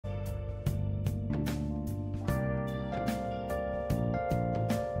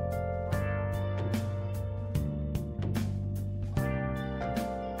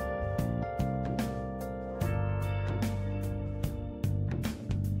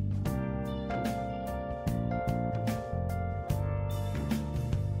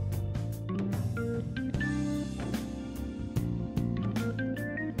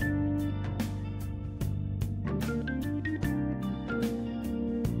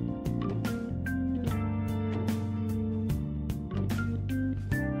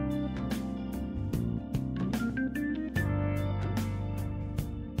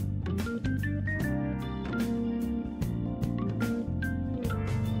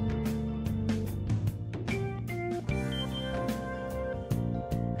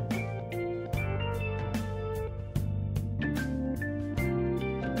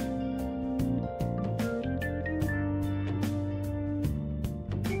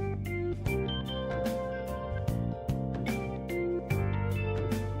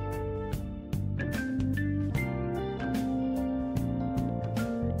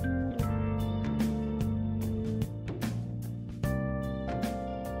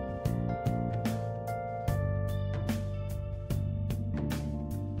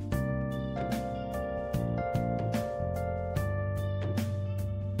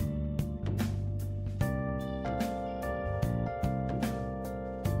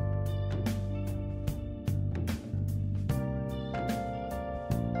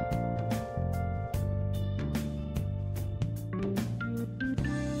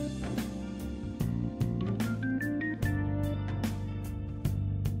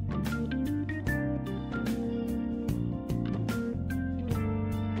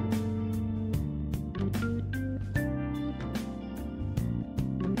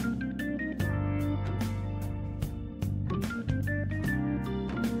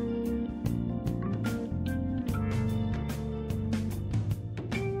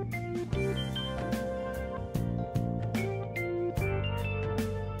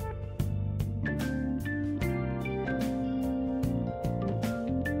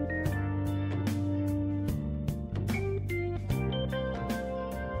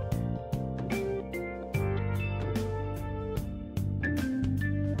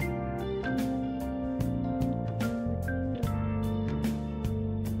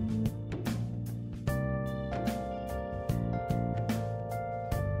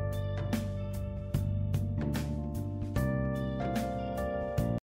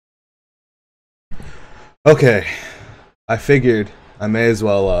Okay, I figured I may as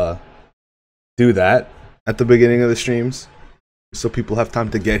well do that at the beginning of the streams so people have time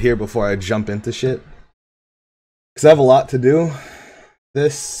to get here before I jump into shit. Cause I have a lot to do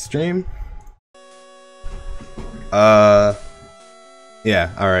this stream. Yeah,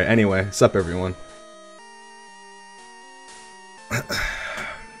 alright, anyway, sup everyone.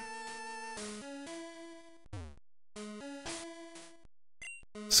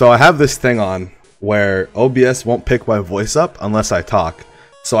 So I have this thing on where OBS won't pick my voice up unless I talk.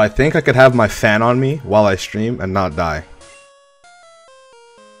 So I think I could have my fan on me while I stream and not die.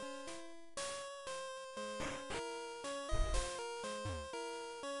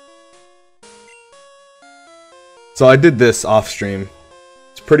 So I did this off stream.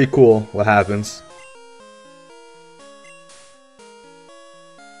 It's pretty cool what happens.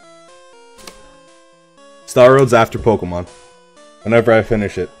 Star Road's after Pokemon. Whenever I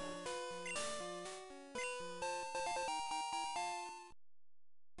finish it.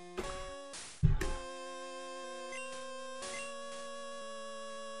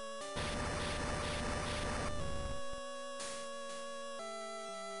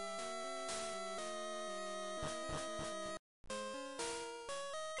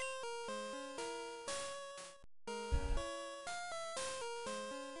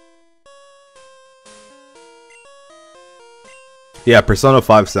 Yeah, Persona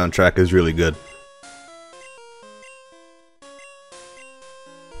 5 soundtrack is really good.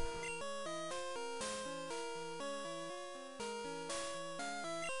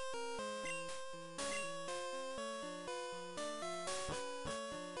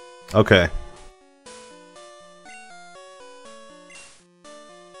 Okay.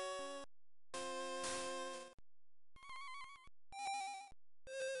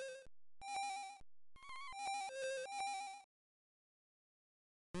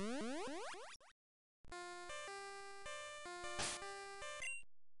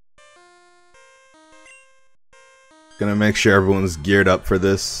 Gonna make sure everyone's geared up for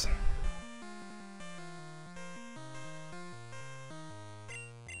this.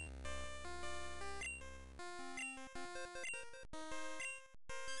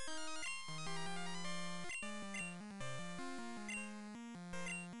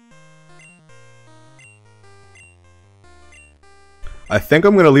 I think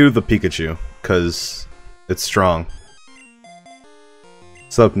I'm gonna lead with the Pikachu, cause it's strong.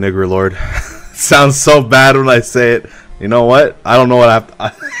 What's up, Nigger Lord? Sounds so bad when I say it. You know what? I don't know what I have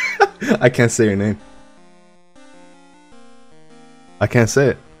to... I can't say your name. I can't say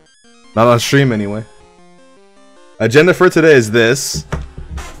it. Not on stream anyway. Agenda for today is this.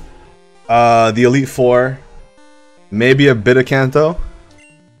 The Elite Four. Maybe a bit of Kanto.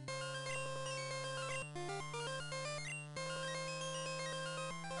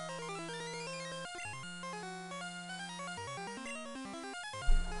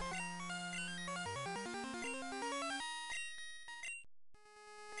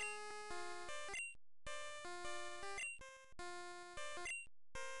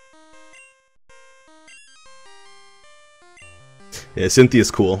 Yeah, Cynthia's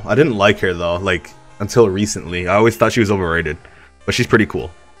cool. I didn't like her though, like, until recently. I always thought she was overrated. But she's pretty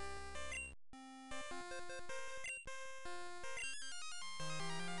cool.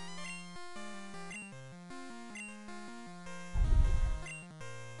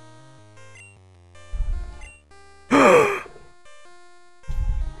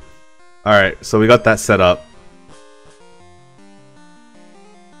 Alright, so we got that set up.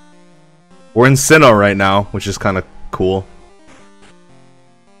 We're in Sinnoh right now, which is kind of cool.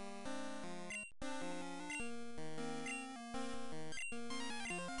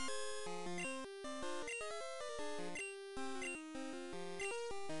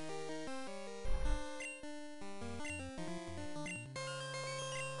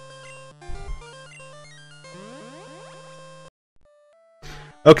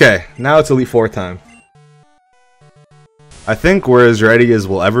 Okay, now it's Elite Four time. I think we're as ready as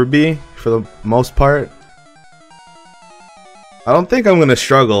we'll ever be, for the most part. I don't think I'm gonna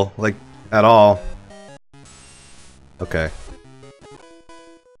struggle, like, at all. Okay.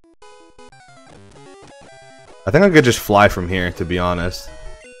 I think I could just fly from here, to be honest.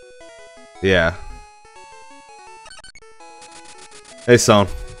 Yeah. Hey, Son.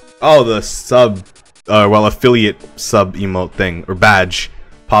 Oh, the sub... well, affiliate sub emote thing, or badge,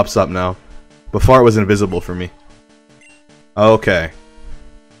 pops up now. Before it was invisible for me. Okay.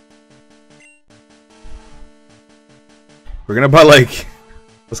 We're gonna buy like...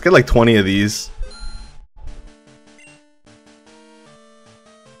 Let's get like 20 of these.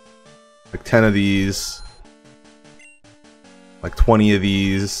 Like 10 of these. Like 20 of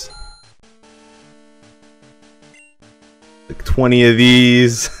these. Like 20 of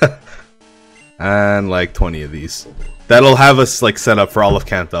these. And like 20 of these. That'll have us like set up for all of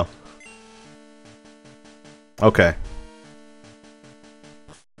Kanto. Okay.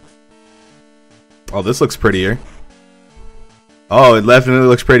 Oh, this looks prettier. Oh, it definitely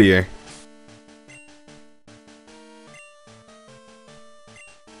looks prettier.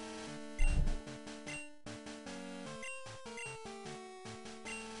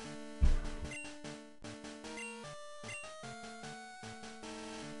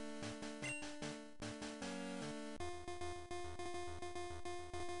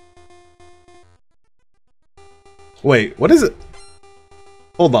 Wait, what is it?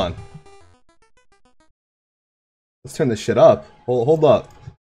 Hold on. Let's turn this shit up. Hold up.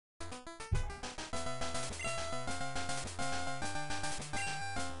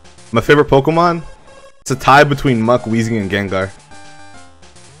 My favorite Pokemon? It's a tie between Muk, Weezing, and Gengar.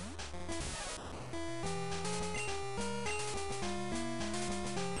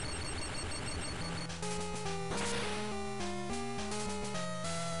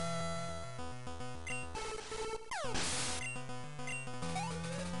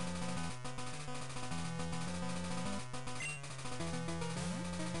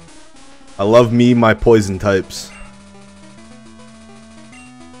 I love me my poison types.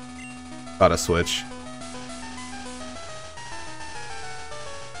 Gotta switch.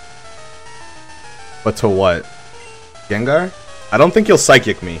 But to what? Gengar? I don't think he'll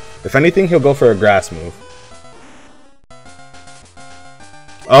Psychic me. If anything, he'll go for a Grass move.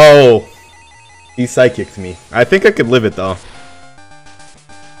 Oh! He Psychicked me. I think I could live it though.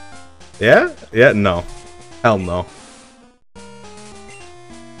 Yeah? Yeah, no. Hell no.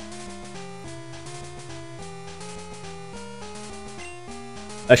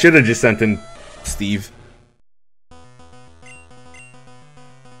 I should have just sent in Steve.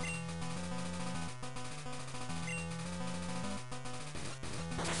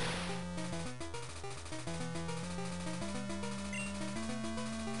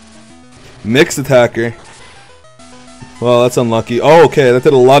 Mixed attacker. Well, that's unlucky. Oh, okay, that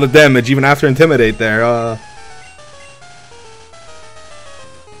did a lot of damage even after Intimidate there.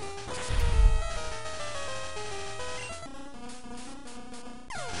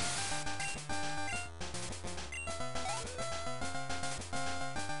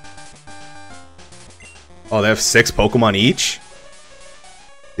 Oh, they have 6 Pokemon each?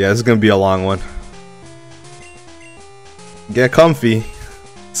 Yeah, this is gonna be a long one. Get comfy.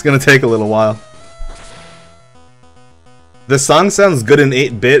 It's gonna take a little while. The song sounds good in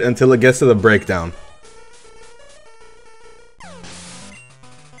 8-bit until it gets to the breakdown.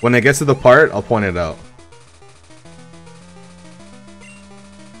 When it gets to the part, I'll point it out.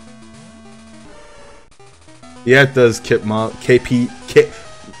 Yeah, it does, KP.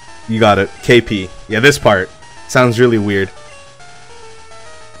 You got it. KP. Yeah, this part sounds really weird.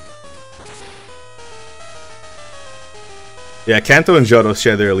 Yeah, Kanto and Johto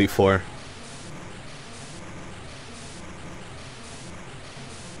share their Elite Four.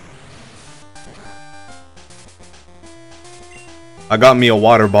 I got me a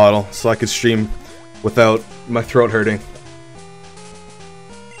water bottle so I could stream without my throat hurting.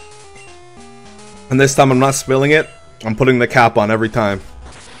 And this time I'm not spilling it. I'm putting the cap on every time.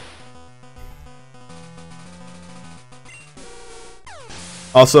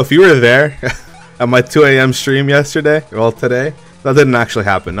 Also, if you were there at my 2 AM stream yesterday, well today, that didn't actually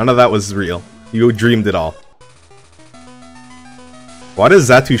happen. None of that was real. You dreamed it all. Why does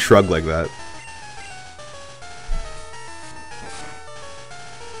Xatu shrug like that?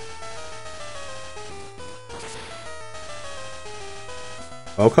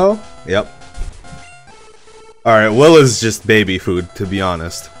 Oko? Yep. Alright, Will is just baby food, to be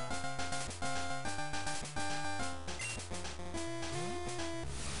honest.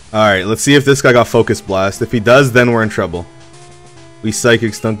 Alright, let's see if this guy got Focus Blast. If he does, then we're in trouble. We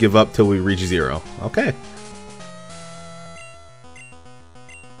Psychics don't give up till we reach 0. Okay.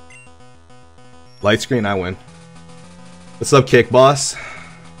 Light screen, I win. What's up, Kick Boss?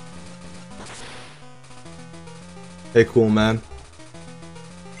 Hey, cool man.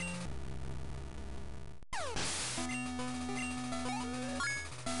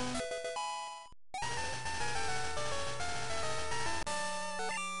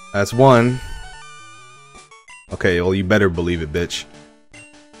 That's 1. Okay, well, you better believe it, bitch.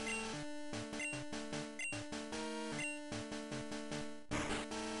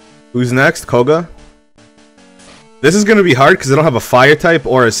 Who's next? Koga? This is gonna be hard because I don't have a fire type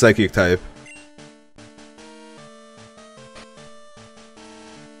or a psychic type.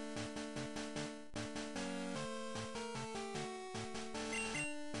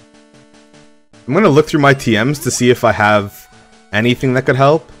 I'm gonna look through my TMs to see if I have anything that could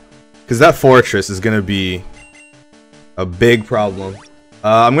help. Because that fortress is going to be a big problem.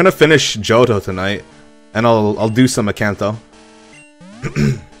 I'm going to finish Johto tonight. And I'll do some Akanto.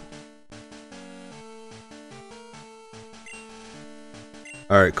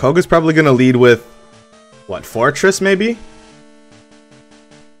 Alright, Koga's probably going to lead with... what, Fortress maybe?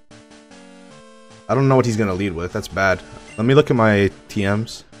 I don't know what he's going to lead with. That's bad. Let me look at my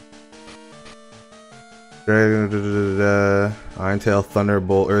TMs. Iron Tail,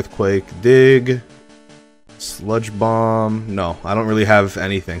 Thunderbolt, Earthquake, Dig, Sludge Bomb. No, I don't really have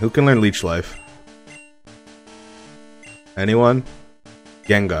anything. Who can learn Leech Life? Anyone?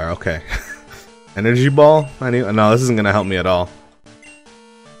 Gengar, okay. Energy Ball? No, this isn't gonna help me at all.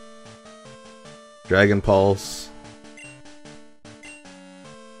 Dragon Pulse.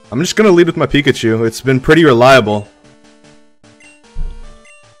 I'm just gonna lead with my Pikachu. It's been pretty reliable.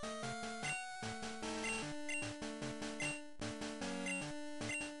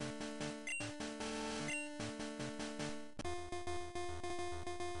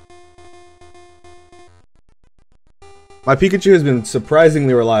 My Pikachu has been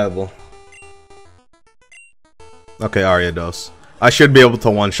surprisingly reliable. Okay, Ariados. I should be able to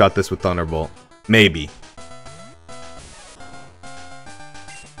one-shot this with Thunderbolt. Maybe.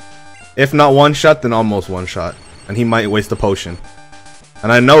 If not one-shot, then almost one-shot. And he might waste a potion.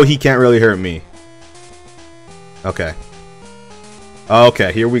 And I know he can't really hurt me. Okay.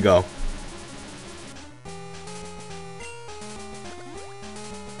 Okay, here we go.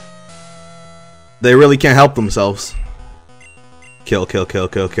 They really can't help themselves. Kill, kill, kill,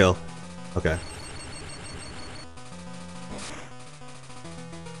 kill, kill. Okay.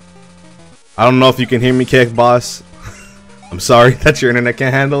 I don't know if you can hear me, Kick Boss. I'm sorry that your internet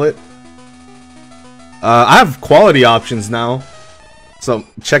can't handle it. I have quality options now. So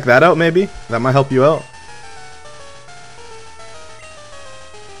check that out maybe. That might help you out.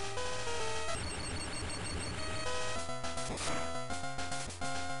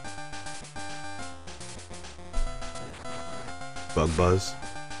 Bug Buzz.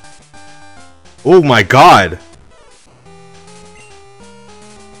 Oh my god!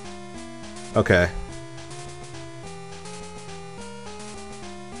 Okay.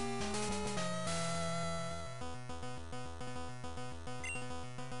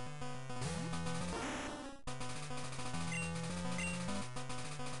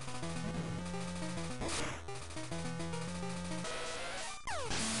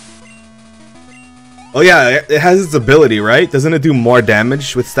 Oh yeah, it has its ability, right? Doesn't it do more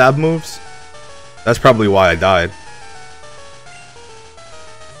damage with stab moves? That's probably why I died.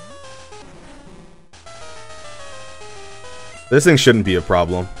 This thing shouldn't be a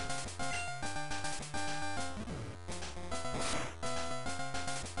problem.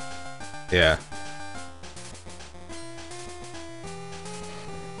 Yeah.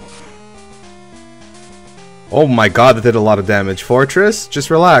 Oh my god, that did a lot of damage. Fortress? Just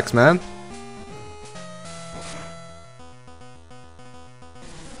relax, man.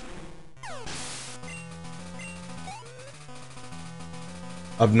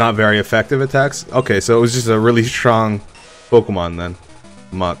 Of not very effective attacks? Okay, so it was just a really strong Pokemon then.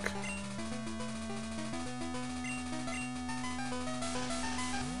 Muck.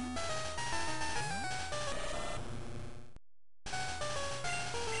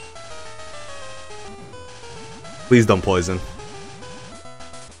 Please don't poison.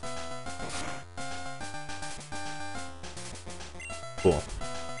 Cool.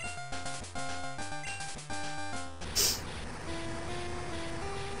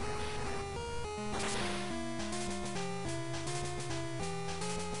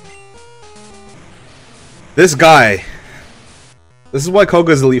 This guy. This is why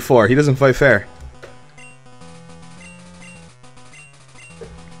Koga's Elite Four. He doesn't fight fair.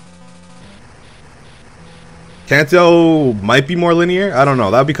 Kanto might be more linear. I don't know.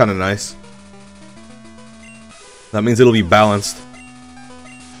 That'd be kind of nice. That means it'll be balanced.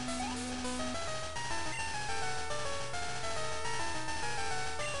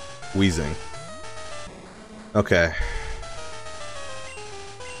 Wheezing. Okay.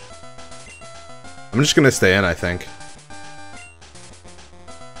 I'm just gonna stay in, I think.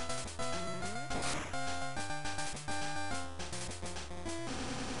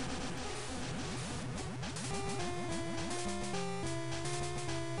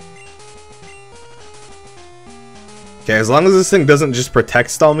 Okay, as long as this thing doesn't just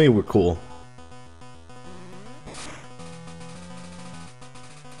protect stall me, we're cool.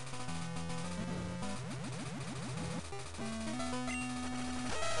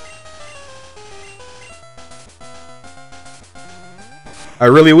 I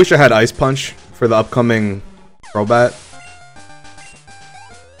really wish I had Ice Punch for the upcoming Crobat.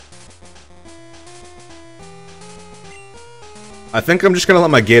 I think I'm just gonna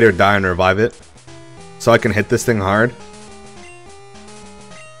let my Gator die and revive it. So I can hit this thing hard.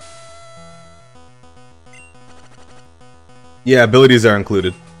 Yeah, abilities are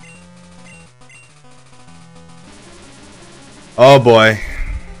included. Oh boy.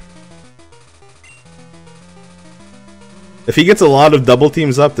 If he gets a lot of double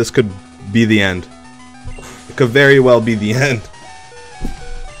teams up, this could be the end. It could very well be the end.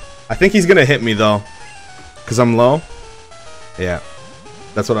 I think he's gonna hit me though. Because I'm low. Yeah.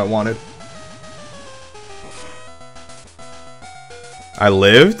 That's what I wanted. I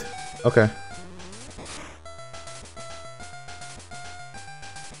lived? Okay.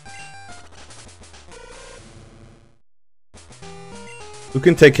 Who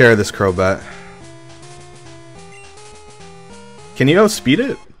can take care of this Crobat? Can you outspeed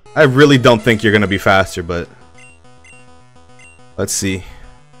it? I really don't think you're gonna be faster, but let's see.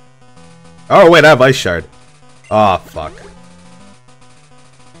 Oh wait, I have Ice Shard. Oh fuck.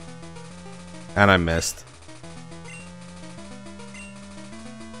 And I missed.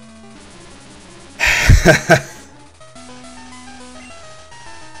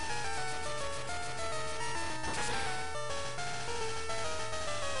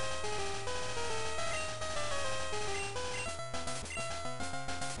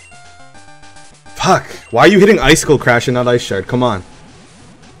 Fuck. Why are you hitting Icicle Crash and not Ice Shard? Come on.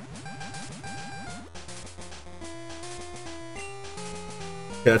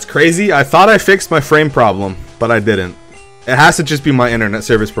 Yeah, that's crazy. I thought I fixed my frame problem, but I didn't. It has to just be my internet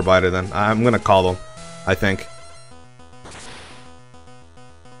service provider then. I'm gonna call them, I think.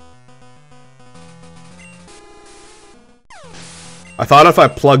 I thought if I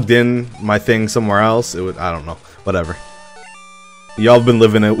plugged in my thing somewhere else, it would, I don't know, whatever. Y'all been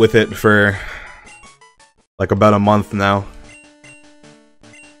living it with it for like about a month now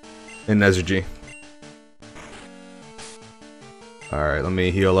in Nezergy. Alright, let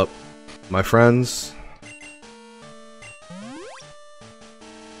me heal up my friends.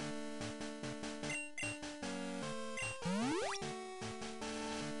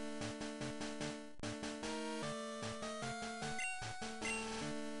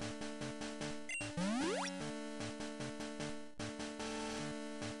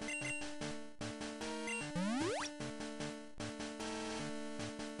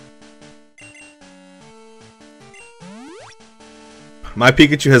 My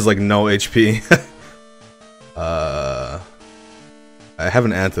Pikachu has like no HP. I have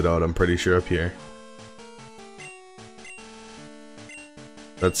an antidote, I'm pretty sure, up here.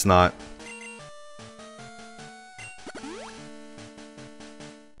 That's not.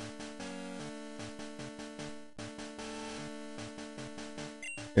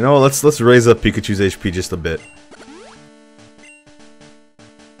 You know, let's raise up Pikachu's HP just a bit.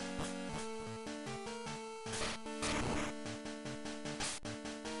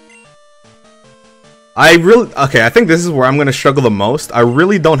 Okay, I think this is where I'm gonna struggle the most. I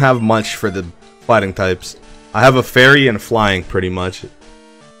really don't have much for the fighting types. I have a fairy and flying pretty much.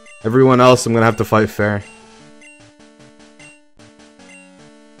 Everyone else I'm gonna have to fight fair.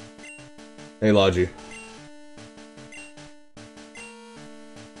 Hey Logi.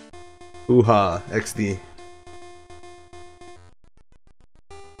 Ooh-ha, XD.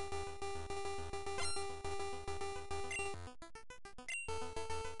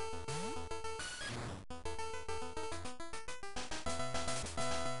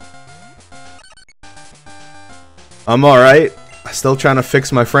 I'm alright. Still trying to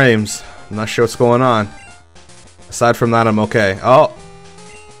fix my frames. I'm not sure what's going on. Aside from that, I'm okay. Oh!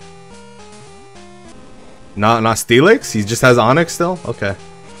 Not Steelix? He just has Onyx still? Okay.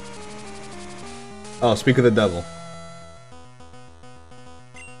 Oh, speak of the devil.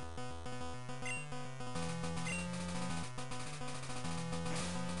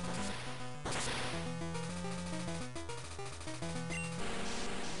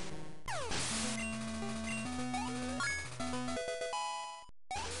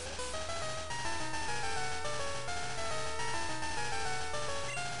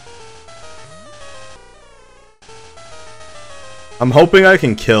 I'm hoping I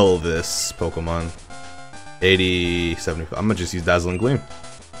can kill this Pokemon. 80, 75. I'm gonna just use Dazzling Gleam.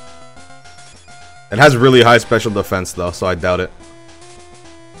 It has really high special defense though, so I doubt it.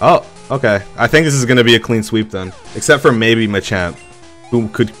 Oh, okay. I think this is gonna be a clean sweep then. Except for maybe Machamp, who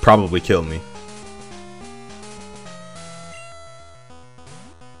could probably kill me.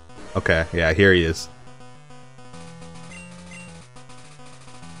 Okay, yeah, here he is.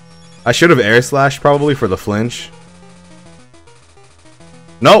 I should have Air Slash probably for the flinch.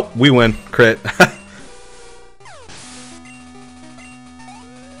 Nope, we win. Crit.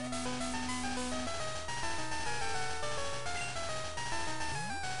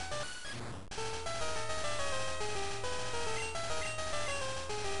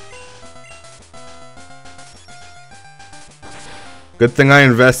 Good thing I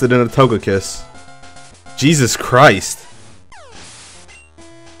invested in a Togekiss. Jesus Christ.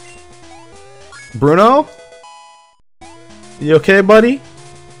 Bruno? You okay, buddy?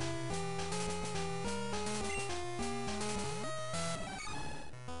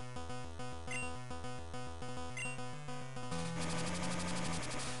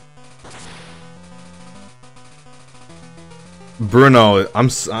 Bruno,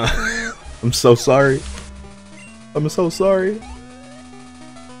 I'm I'm so sorry. I'm so sorry.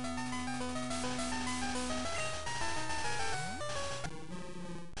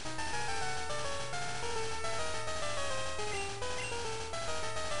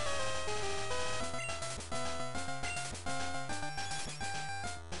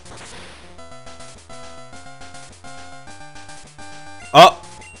 Oh!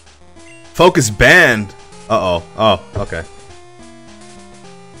 Focus banned! Uh-oh. Oh, okay.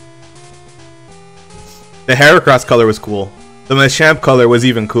 The Heracross color was cool. The Machamp color was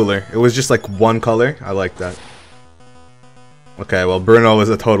even cooler. It was just like one color. I like that. Okay, well, Bruno was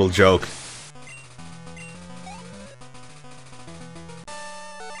a total joke.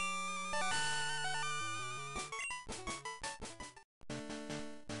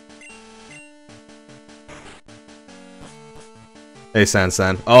 Hey,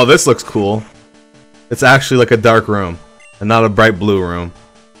 San. Oh, this looks cool. It's actually like a dark room, and not a bright blue room.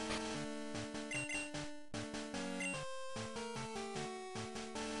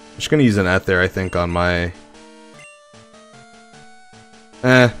 I'm just gonna use an Ether, I think, on my...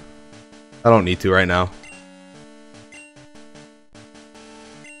 I don't need to right now.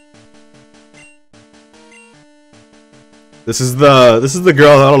 This is the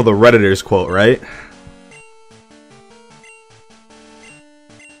girl out of the Redditors quote, right?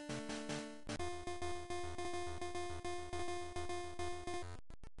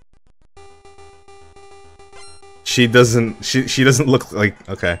 She doesn't look like...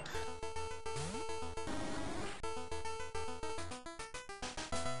 Okay.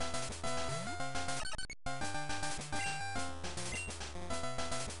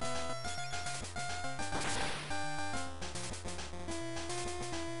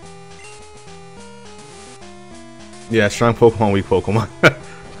 Yeah, strong Pokemon, weak Pokemon.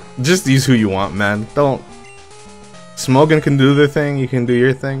 Just use who you want, man. Don't... Smogon can do their thing, you can do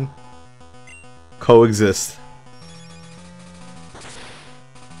your thing. Coexist.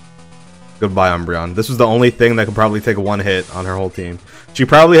 Goodbye, Umbreon. This was the only thing that could probably take one hit on her whole team. She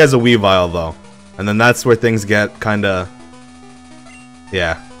probably has a Weavile, though. And then that's where things get kinda...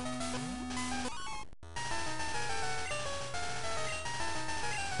 Yeah.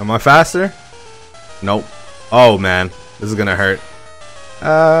 Am I faster? Nope. Oh, man. This is gonna hurt.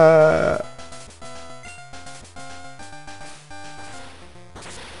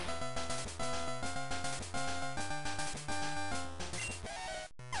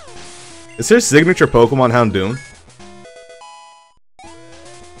 Is her signature Pokemon Houndoom?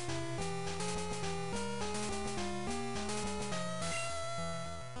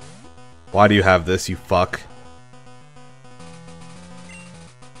 Why do you have this, you fuck?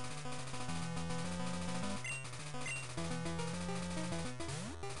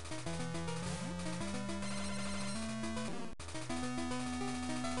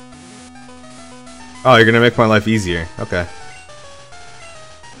 Oh, you're gonna make my life easier. Okay.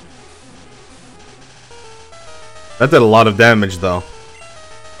 That did a lot of damage, though.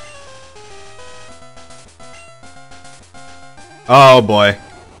 Oh, boy.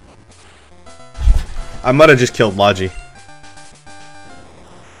 I might have just killed Logi.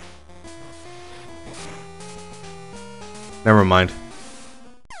 Never mind.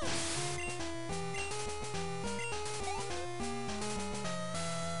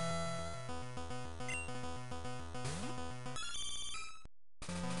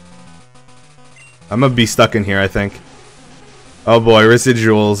 I'm gonna be stuck in here, I think. Oh boy,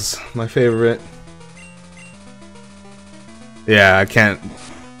 residuals. My favorite. Yeah, I can't.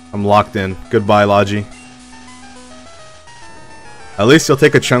 I'm locked in. Goodbye, Logi. At least you'll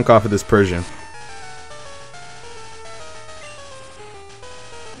take a chunk off of this Persian.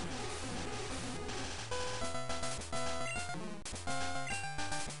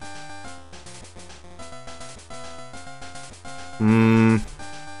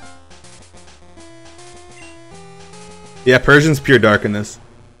 Yeah, Persian's pure dark in this.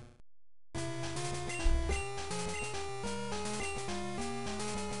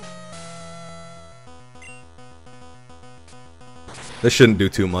 This shouldn't do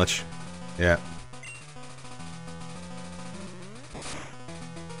too much. Yeah.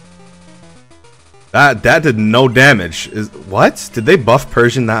 That did no damage. What? Did they buff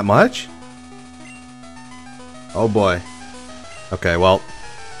Persian that much? Oh boy. Okay, well.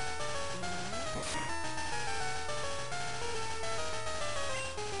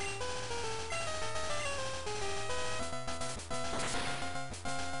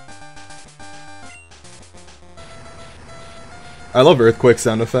 I love earthquake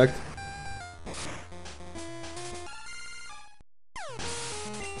sound effect.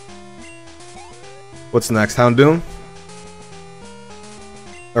 What's next? Houndoom?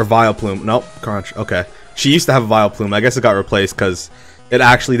 Or Vileplume? Nope, Crunch. Okay. She used to have a Vileplume. I guess it got replaced because it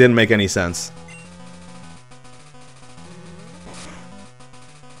actually didn't make any sense.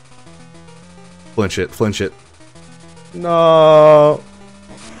 Flinch it, flinch it. No.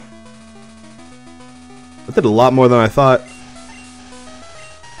 That did a lot more than I thought.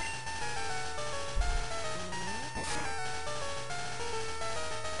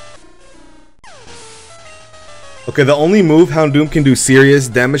 Okay, the only move Houndoom can do serious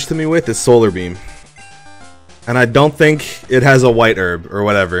damage to me with is Solar Beam. And I don't think it has a white herb or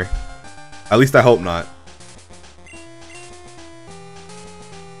whatever. At least I hope not.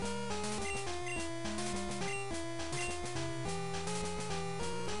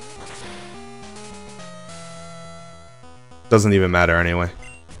 Doesn't even matter anyway.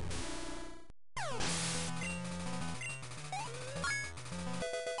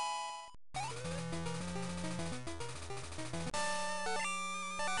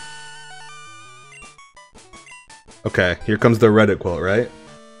 Okay, here comes the Reddit quote, right?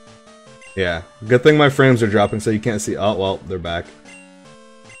 Yeah. Good thing my frames are dropping so you can't see. Oh, well, they're back.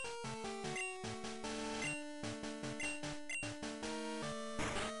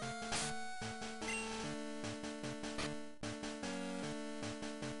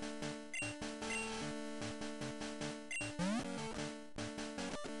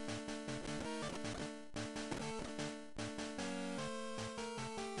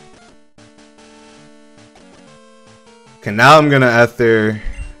 Okay, now I'm gonna Ether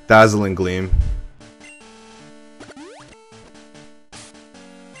Dazzling Gleam.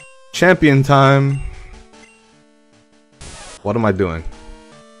 Champion time. What am I doing?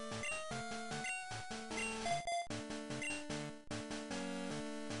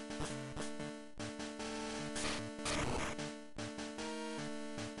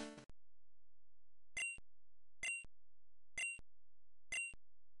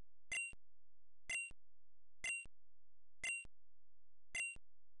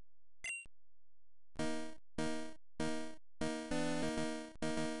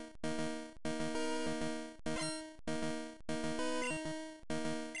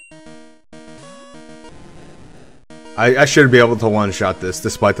 I should be able to one-shot this,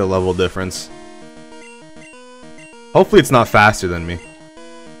 despite the level difference. Hopefully it's not faster than me.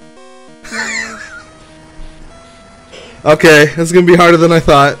 Okay, this is gonna be harder than I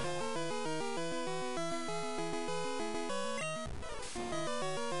thought.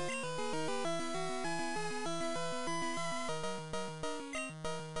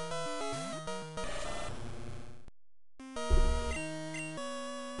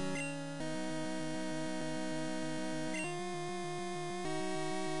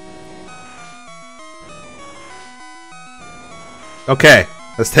 Okay,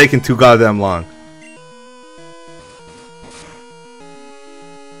 that's taking too goddamn long.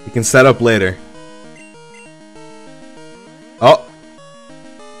 We can set up later. Oh.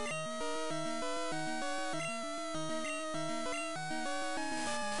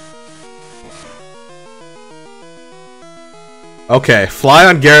 Okay, fly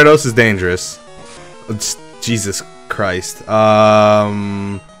on Gyarados is dangerous. It's, Jesus Christ. Huh.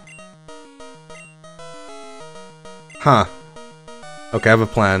 Okay, I have a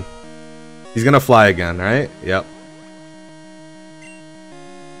plan. He's gonna fly again, right? Yep.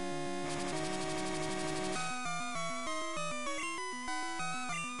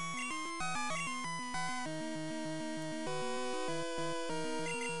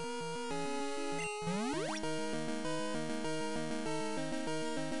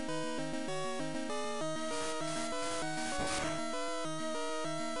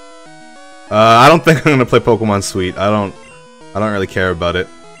 I don't think I'm gonna play Pokemon Sweet. I don't really care about it.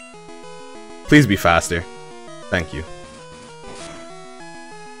 Please be faster. Thank you.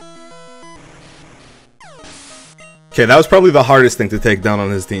 Okay, that was probably the hardest thing to take down on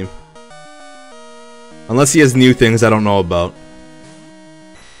his team. Unless he has new things I don't know about.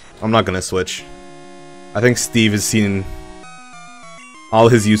 I'm not gonna switch. I think Steve has seen all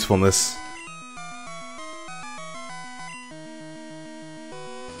his usefulness.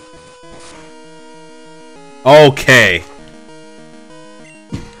 Okay.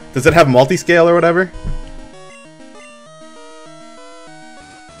 Does it have multi-scale or whatever?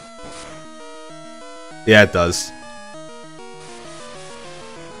 Yeah, it does.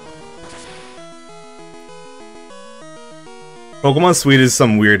 Pokemon Suite is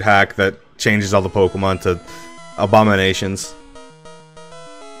some weird hack that changes all the Pokemon to abominations.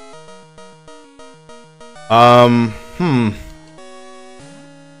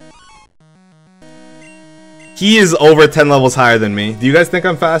 He is over 10 levels higher than me. Do you guys think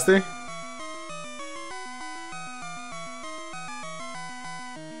I'm faster?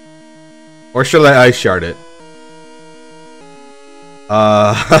 Or should I Ice Shard it?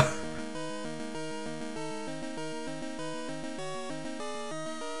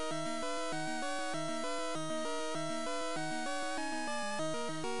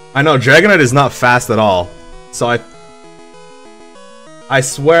 I know, Dragonite is not fast at all. So I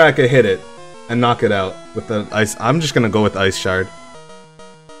swear I could hit it and knock it out with the ice. I'm just gonna go with Ice Shard.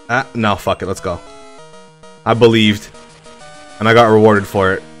 Ah, no, fuck it, let's go. I believed. And I got rewarded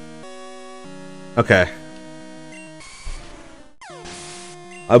for it. Okay.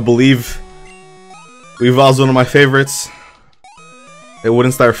 I believe Weavile's one of my favorites. It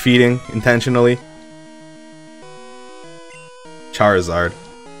wouldn't start feeding intentionally. Charizard.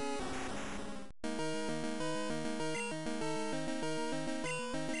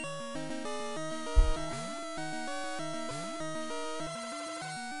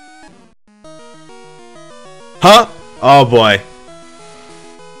 Huh? Oh boy.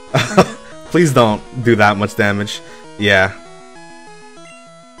 Please don't do that much damage. Yeah.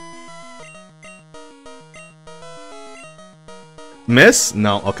 Miss?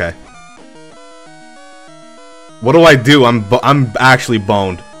 No, okay. What do I do? I'm actually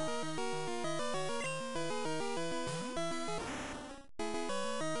boned.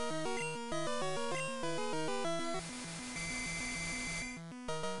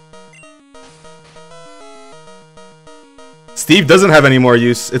 Steve doesn't have any more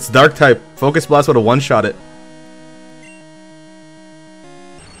use. It's Dark type. Focus Blast would have one-shot it.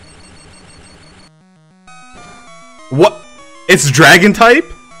 What? It's Dragon type?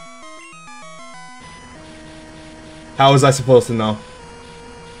 How was I supposed to know?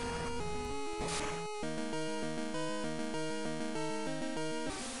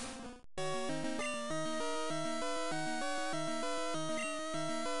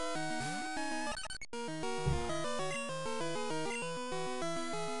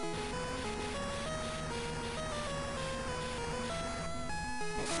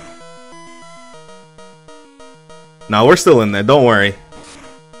 No, we're still in there. Don't worry.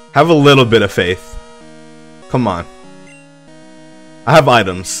 Have a little bit of faith. Come on. I have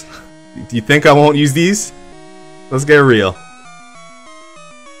items. Do you think I won't use these? Let's get real.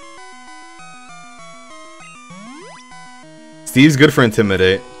 Steve's good for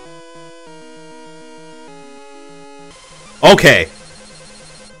Intimidate. Okay.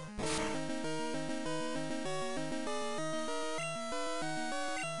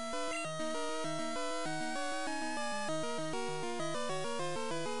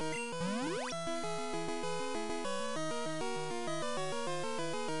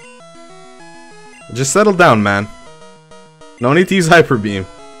 Just settle down, man. No need to use Hyper Beam.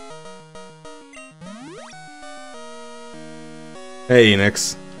 Hey,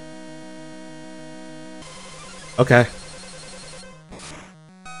 Enix. Okay.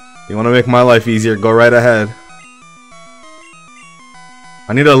 You want to make my life easier, go right ahead.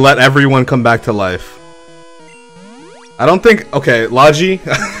 I need to let everyone come back to life. I don't think... Okay, Logi.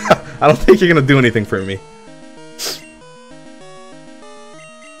 I don't think you're gonna do anything for me.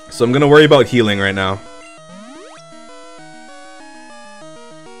 So I'm gonna worry about healing right now.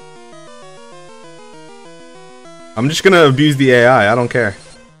 I'm just gonna abuse the AI, I don't care.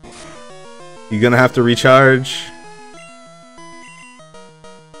 You're gonna have to recharge.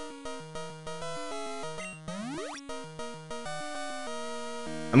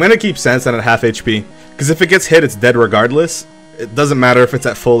 I'm gonna keep Sansan at half HP, because if it gets hit, it's dead regardless. It doesn't matter if it's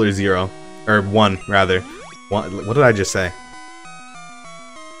at full or 0. Or 1, rather. What did I just say?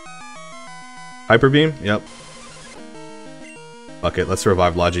 Hyper Beam? Yep. Fuck it, let's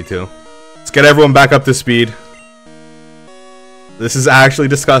revive Logi too. Let's get everyone back up to speed. This is actually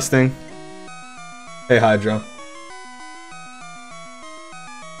disgusting. Hey, Hydro.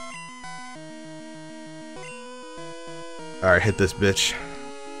 Alright, hit this bitch.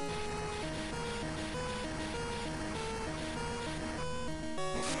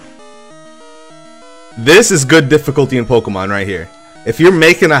 This is good difficulty in Pokemon right here. If you're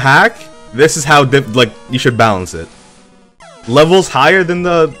making a hack, this is how you should balance it. Levels higher than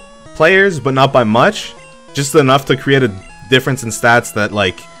the players, but not by much. Just enough to create a difference in stats that,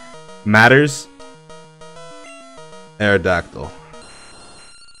 like, matters. Aerodactyl.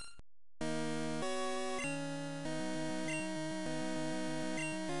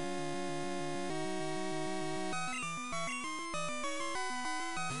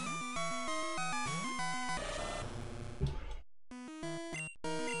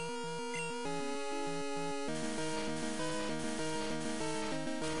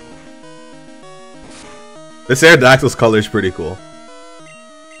 This Aerodactyl's color is pretty cool.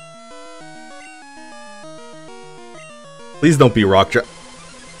 Please don't be Rock Dra-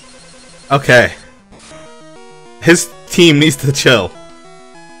 Okay. His team needs to chill.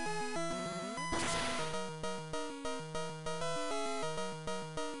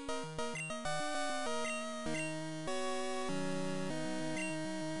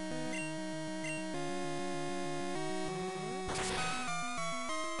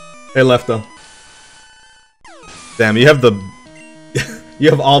 Hey, Lefto. Damn, you have the... you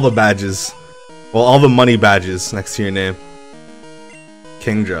have all the badges. Well, all the money badges next to your name.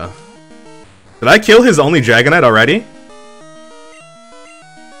 Kingdra. Did I kill his only Dragonite already?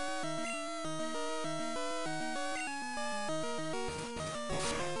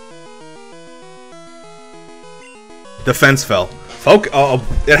 Defense fell. Oh,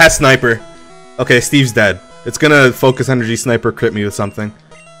 it has Sniper. Okay, Steve's dead. It's gonna Focus Energy Sniper crit me with something.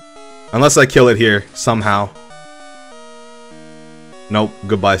 Unless I kill it here, somehow. Nope,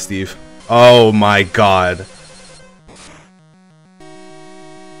 goodbye, Steve. Oh my god.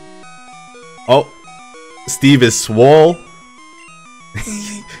 Oh, Steve is swole.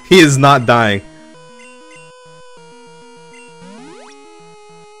 He is not dying.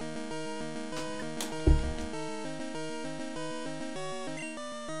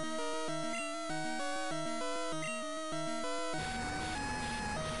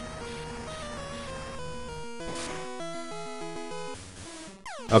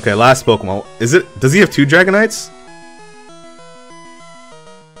 Okay, last Pokemon. Is it? Does he have 2 Dragonites?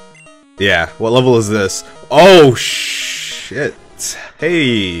 Yeah. What level is this? Oh shit!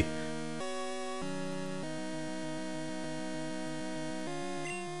 Hey.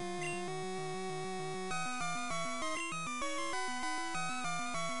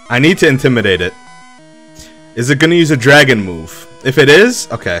 I need to intimidate it. Is it gonna use a dragon move? If it is,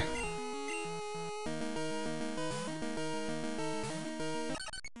 okay.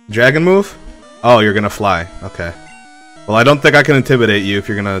 Dragon move? Oh, you're gonna fly. Okay. Well, I don't think I can intimidate you if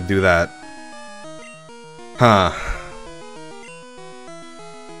you're gonna do that. Huh.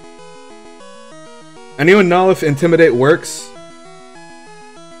 Anyone know if intimidate works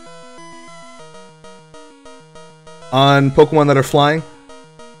on Pokemon that are flying?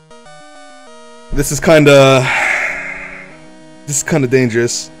 This is kinda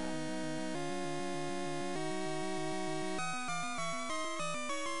dangerous.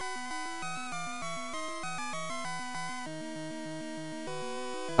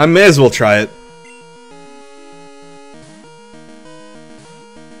 I may as well try it.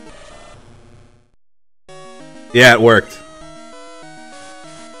 Yeah, it worked.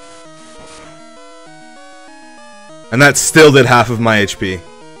 And that still did half of my HP.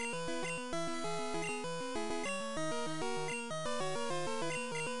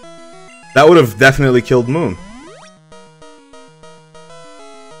 That would have definitely killed Moon.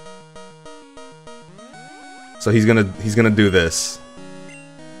 So he's gonna do this.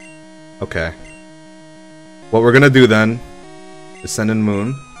 Okay. What we're gonna do then is send in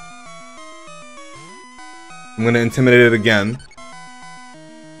Moon. I'm gonna intimidate it again.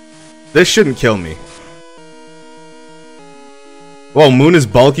 This shouldn't kill me. Whoa, Moon is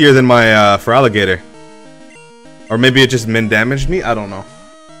bulkier than my Feraligatr. Or maybe it just min damaged me? I don't know.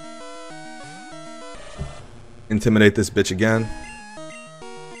 Intimidate this bitch again.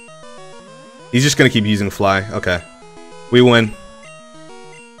 He's just gonna keep using Fly. Okay. We win.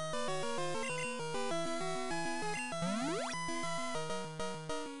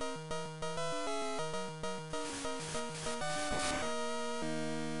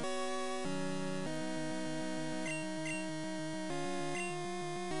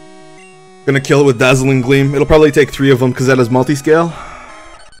 Gonna kill it with Dazzling Gleam. It'll probably take 3 of them because that is multi-scale.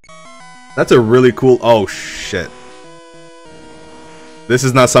 That's a really cool... Oh, shit. This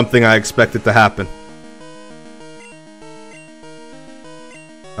is not something I expected to happen.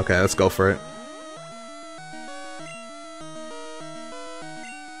 Okay, let's go for it.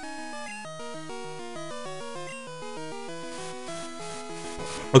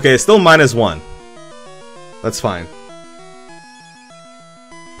 Okay, it's still -1. That's fine.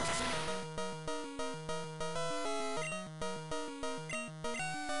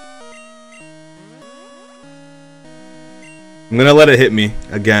 I'm gonna let it hit me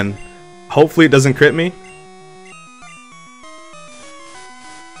again. Hopefully it doesn't crit me.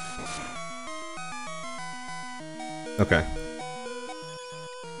 Okay.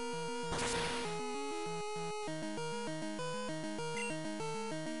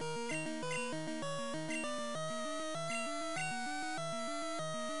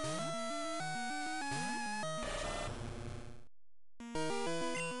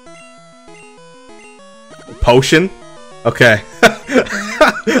 Potion? Okay.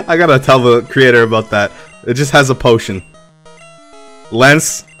 I gotta tell the creator about that. It just has a potion.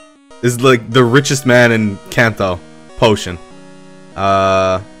 Lance is like the richest man in Kanto. Potion.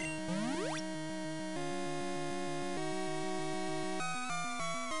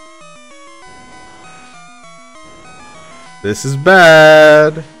 This is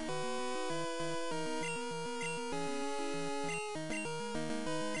bad.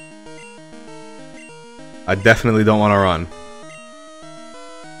 I definitely don't want to run.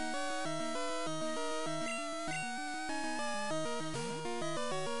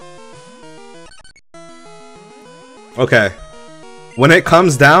 Okay. When it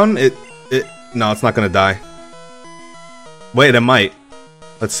comes down, no, it's not gonna die. Wait, it might.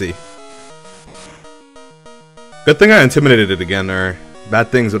 Let's see. Good thing I intimidated it again, or bad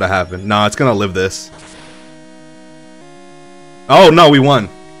things would have happened. No, it's gonna live this. Oh no, we won.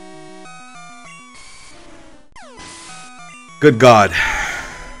 Good God.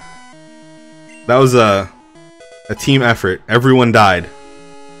 That was a team effort. Everyone died.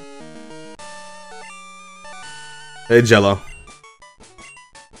 Hey, Jello.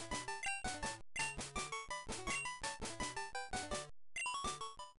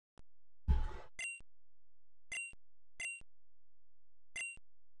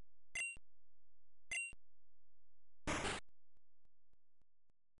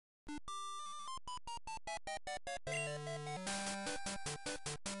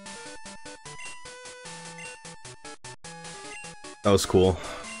 That was cool.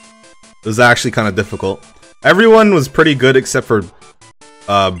 It was actually kind of difficult. Everyone was pretty good except for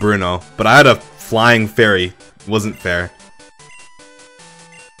Bruno, but I had a flying fairy. It wasn't fair.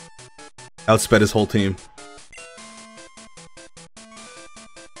 Outsped his whole team.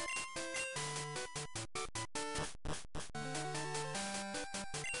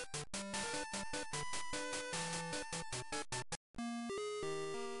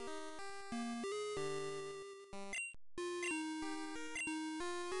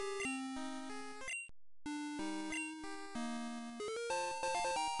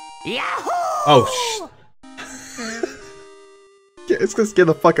 Yahoo! Oh, it's gonna scare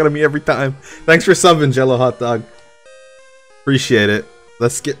the fuck out of me every time. Thanks for subbing, Jello Hot Dog. Appreciate it.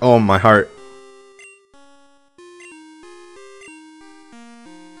 Let's get. Oh, my heart.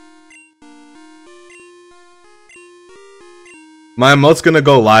 My emote's gonna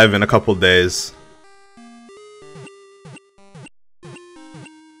go live in a couple days.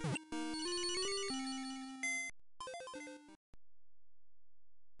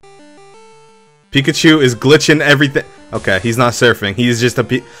 Pikachu is glitching everything. Okay, he's not surfing. He's just a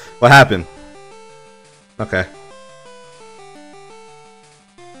What happened? Okay.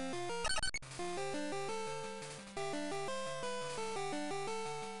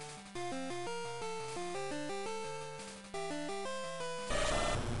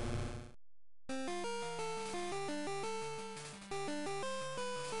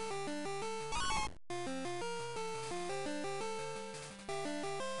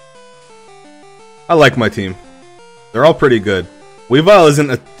 I like my team. They're all pretty good. Weavile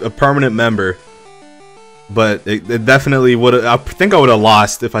isn't a permanent member, but it definitely would. I think I would have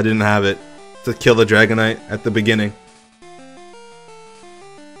lost if I didn't have it to kill the Dragonite at the beginning.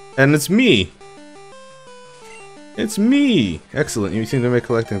 And it's me. It's me. Excellent. You seem to be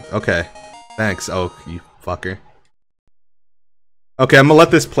collecting. Okay. Thanks, Oak, you fucker. Okay, I'm gonna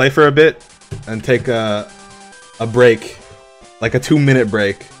let this play for a bit and take a break, like a 2-minute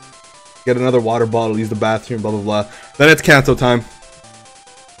break. Get another water bottle, use the bathroom, blah blah blah. Then it's Kanto time.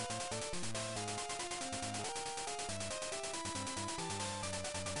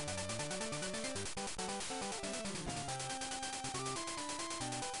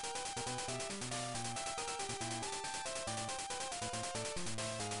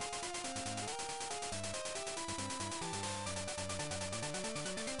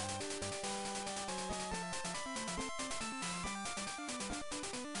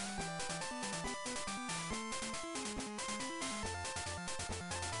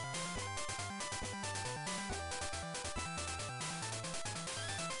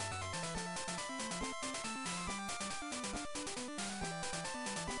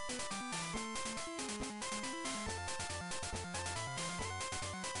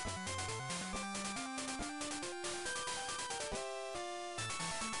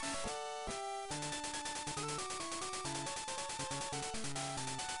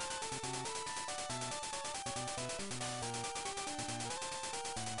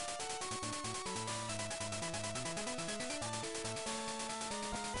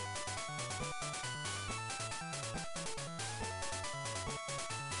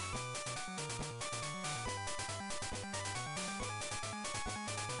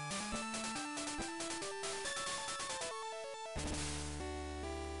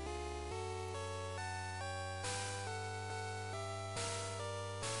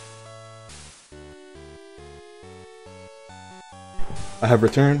 I have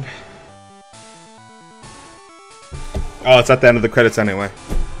returned. Oh, it's at the end of the credits anyway.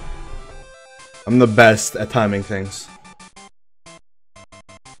 I'm the best at timing things.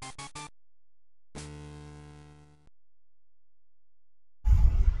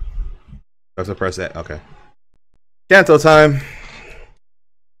 That's a press it. Okay. Kanto time.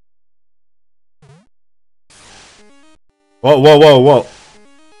 Whoa, whoa, whoa, whoa.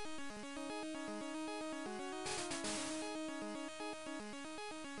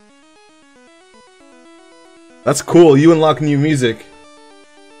 That's cool. You unlock new music.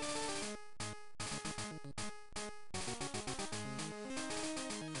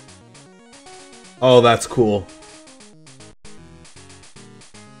 Oh, that's cool.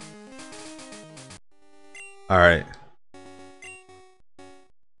 Alright.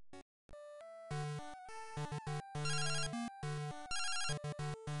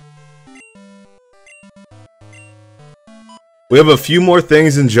 We have a few more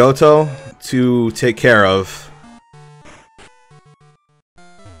things in Johto to take care of.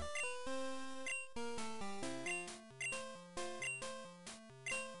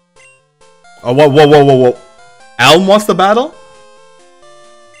 Oh, whoa, whoa, whoa, whoa, whoa. Elm wants the battle?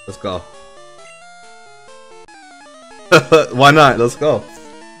 Let's go. Why not? Let's go.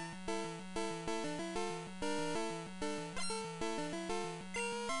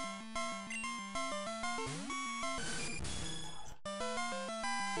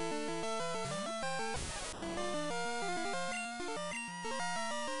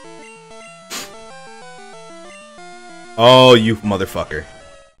 Oh, you motherfucker.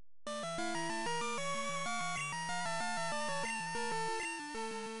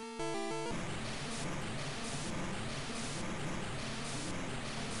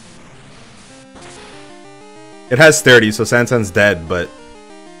 It has 30, so Sansan's dead, but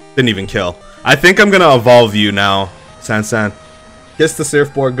didn't even kill. I think I'm gonna evolve you now, Sansan. Kiss the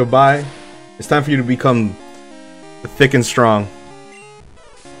surfboard goodbye. It's time for you to become thick and strong.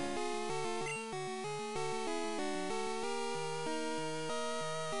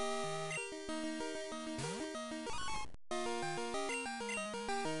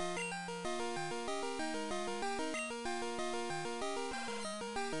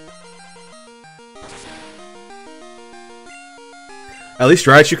 At least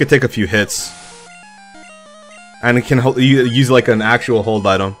Raichu could take a few hits. And it can use like an actual hold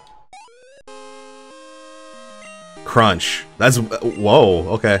item. Crunch. That's... Whoa,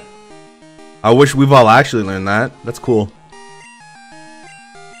 okay. I wish we've all actually learned that. That's cool.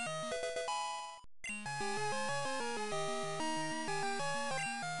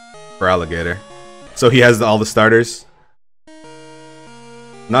 For Alligator. So he has all the starters.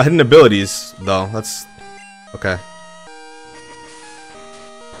 Not hidden abilities, though. That's... Okay.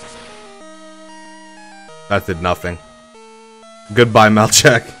 That did nothing. Goodbye,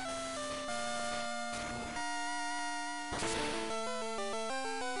 Malchek.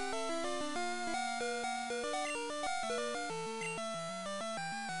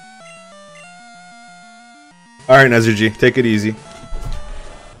 Alright, Nezuji, take it easy.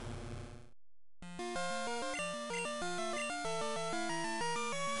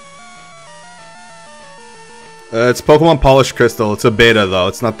 It's Pokemon Polished Crystal. It's a beta, though.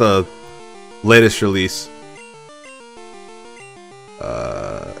 It's not the latest release.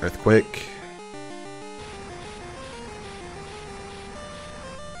 Earthquake.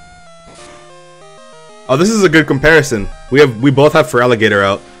 Oh, this is a good comparison. We both have for Alligator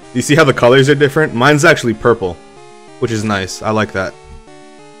out. You see how the colors are different? Mine's actually purple, which is nice. I like that.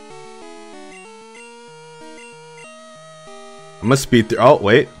 I'm gonna speed through. Oh,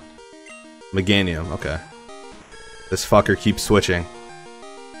 wait. Meganium. Okay. This fucker keeps switching.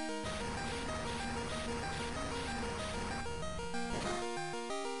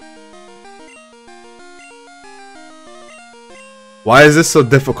 Why is this so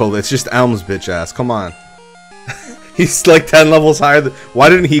difficult? It's just Elm's bitch ass. Come on. He's like 10 levels higher than... Why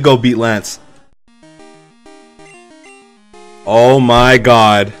didn't he go beat Lance? Oh my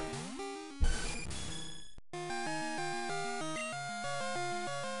god.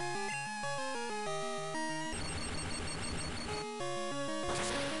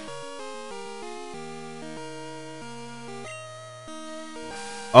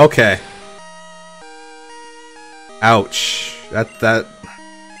 Okay. Ouch. That...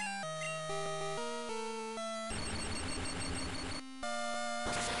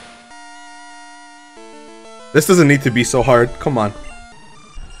 This doesn't need to be so hard. Come on.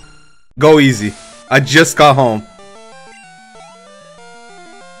 Go easy. I just got home.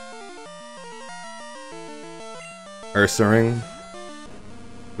 Ursaring.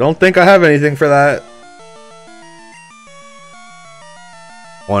 Don't think I have anything for that.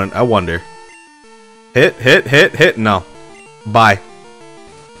 I wonder. Hit, hit, hit, hit. No. Bye.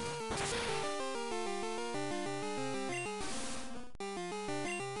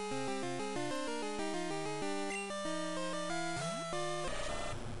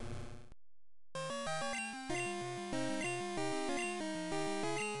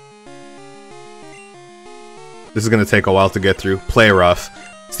 This is gonna take a while to get through. Play rough.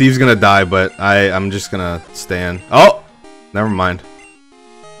 Steve's gonna die, but I'm just gonna stay in. Oh! Never mind.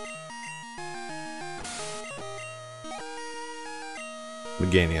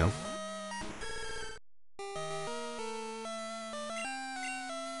 Meganium.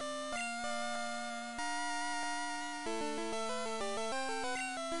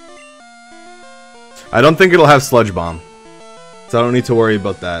 I don't think it'll have Sludge Bomb, so I don't need to worry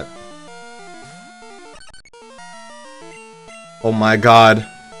about that. Oh my god.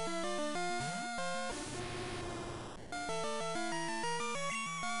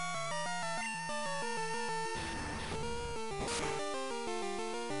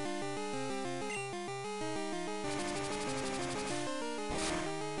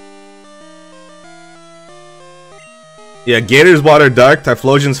 Yeah, Gator's Water Dark,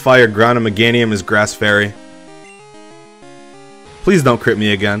 Typhlosion's Fire Ground, and Meganium is Grass Fairy. Please don't crit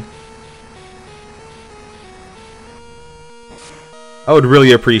me again. I would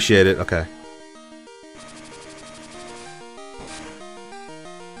really appreciate it. Okay.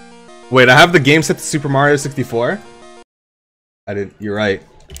 Wait, I have the game set to Super Mario 64? I didn't. You're right.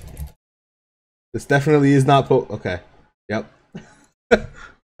 This definitely is not okay. Yep.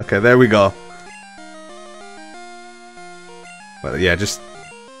 Okay, there we go. Well, yeah, just...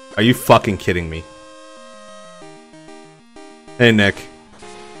 Are you fucking kidding me? Hey, Nick.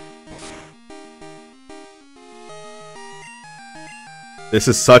 This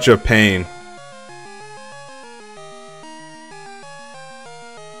is such a pain.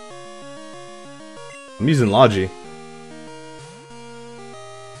 I'm using Logi.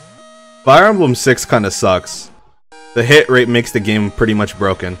 Fire Emblem 6 kinda sucks. The hit rate makes the game pretty much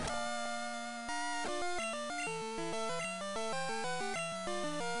broken.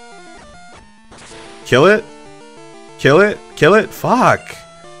 Kill it? Kill it? Kill it? Fuck!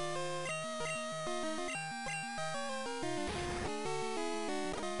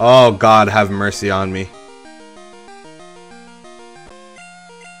 Oh god, have mercy on me.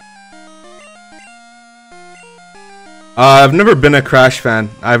 I've never been a Crash fan.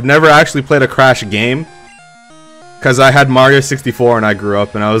 I've never actually played a Crash game. Because I had Mario 64 and I grew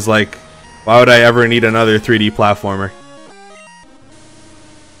up and I was like, why would I ever need another 3D platformer?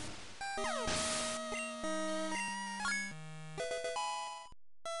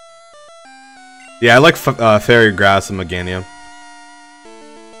 Yeah, I like Fairy Grass and Meganium.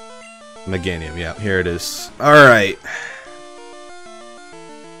 Meganium, yeah, here it is. Alright.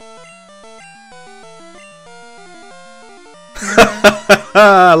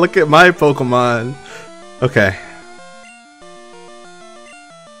 Look at my Pokemon. Okay.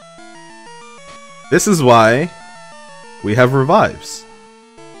 This is why we have revives.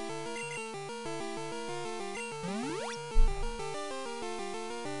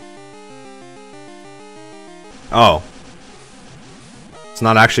 Oh. It's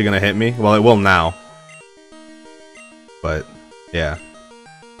not actually gonna hit me? Well, it will now. But, yeah.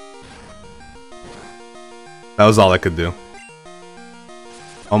 That was all I could do.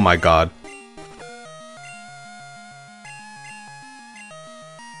 Oh my god.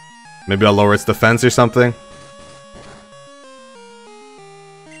 Maybe I'll lower its defense or something?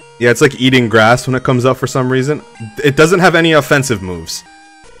 Yeah, it's like eating grass when it comes up for some reason. It doesn't have any offensive moves.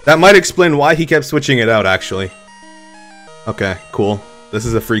 That might explain why he kept switching it out, actually. Okay, cool. This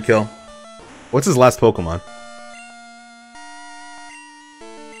is a free kill. What's his last Pokemon?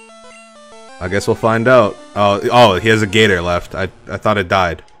 I guess we'll find out. Oh, he has a Gator left. I thought it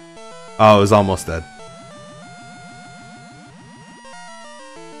died. Oh, it was almost dead.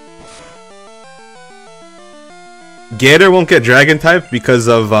 Gator won't get Dragon type because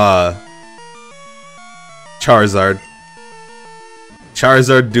of Charizard.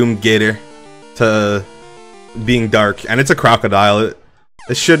 Charizard doomed Gator to being dark, and it's a crocodile.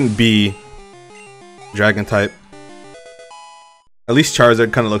 It shouldn't be Dragon type. At least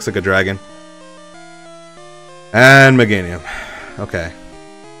Charizard kind of looks like a dragon. And Meganium. Okay.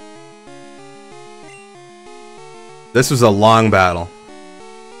 This was a long battle.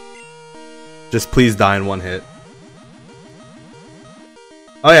 Just please die in one hit.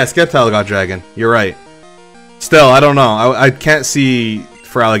 Oh yeah, Sceptile got dragon. You're right. Still, I don't know. I can't see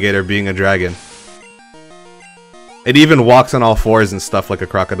Feraligatr being a dragon. It even walks on all fours and stuff like a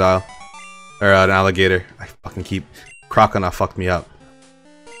crocodile. Or an alligator. I fucking keep... Crocodile fucked me up.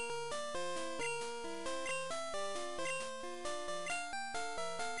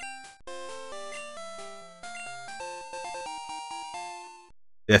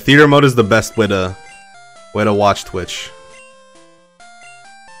 Yeah, theater mode is the best way to watch Twitch.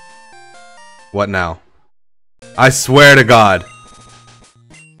 What now? I swear to God.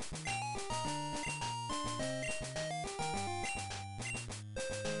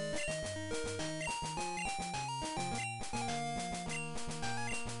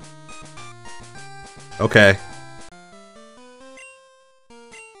 Okay.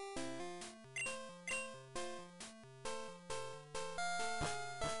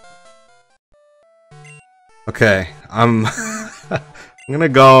 Okay, I'm gonna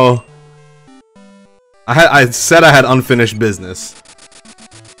go. I said I had unfinished business.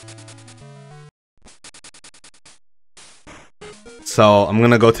 So I'm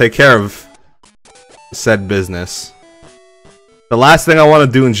gonna go take care of said business. The last thing I want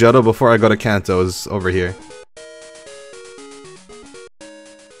to do in Johto before I go to Kanto is over here.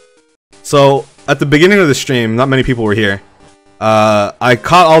 So at the beginning of the stream, not many people were here. I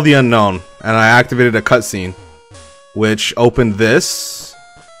caught all the unknown and I activated a cutscene, which opened this.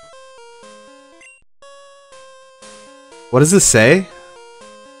 What does this say?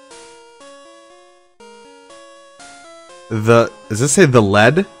 Does this say the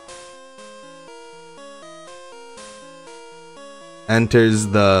lead? Enters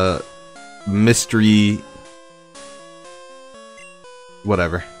the mystery.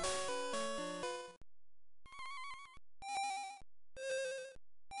 Whatever.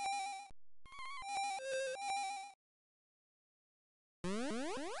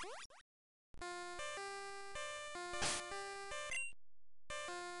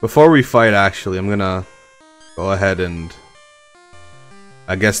 Before we fight, actually, I'm gonna go ahead and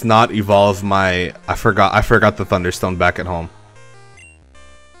I guess not evolve my. I forgot the Thunderstone back at home.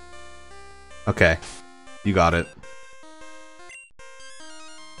 Okay, you got it.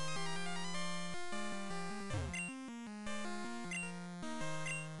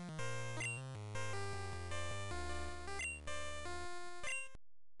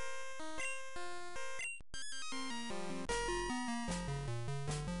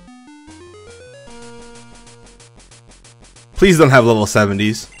 Please don't have level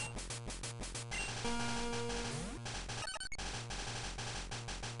 70s.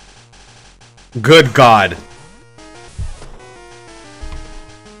 Good God.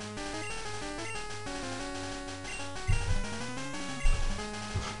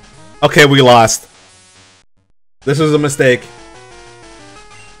 Okay, we lost. This was a mistake.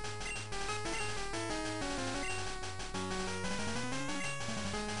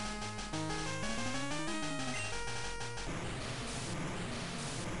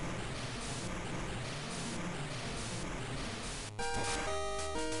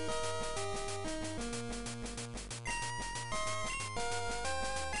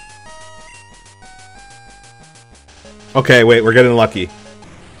 Okay, wait, we're getting lucky.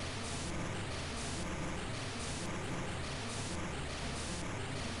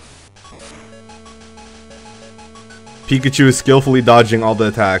 Pikachu is skillfully dodging all the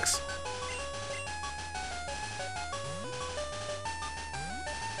attacks.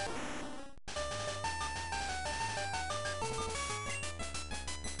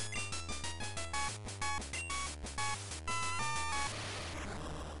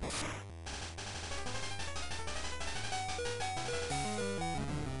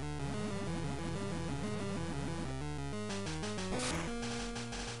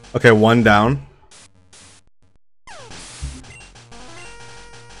 Okay, one down.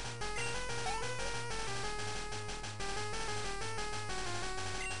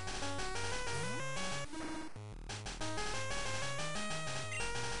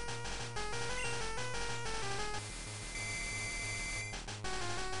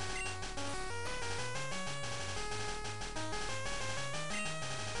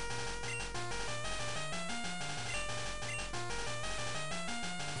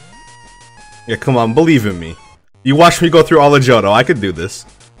 Yeah, come on, believe in me. You watched me go through all the Johto. I could do this.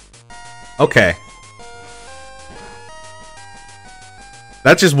 Okay.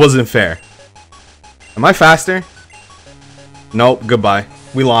 That just wasn't fair. Am I faster? Nope, goodbye.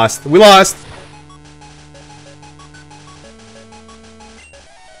 We lost. We lost!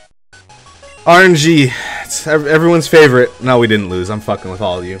 RNG. It's everyone's favorite. No, we didn't lose. I'm fucking with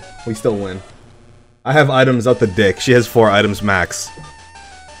all of you. We still win. I have items out the dick. She has 4 items max.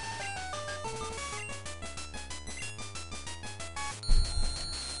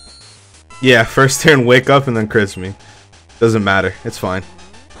 Yeah, first turn wake up and then crits me. Doesn't matter. It's fine.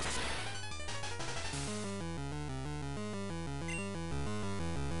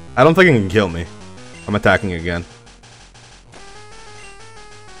 I don't think it can kill me. I'm attacking again.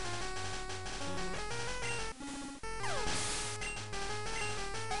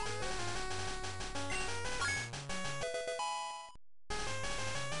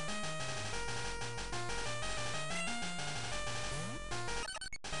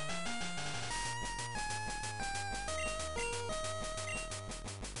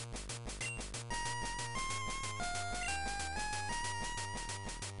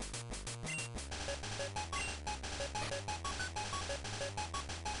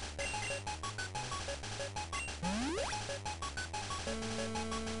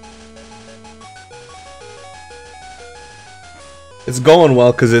 It's going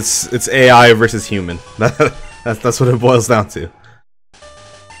well because it's AI versus human. That's what it boils down to.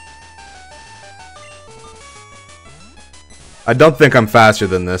 I don't think I'm faster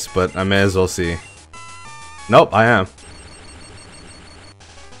than this, but I may as well see. Nope, I am.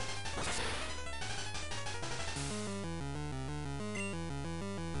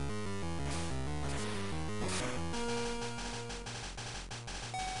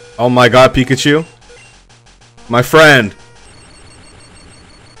 Oh my god, Pikachu. My friend.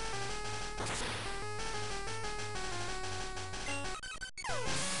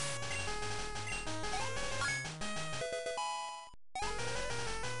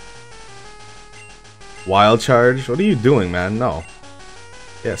 Wild charge? What are you doing, man? No.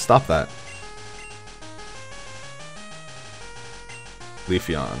 Yeah, stop that.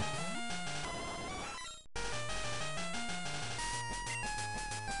 Leafeon.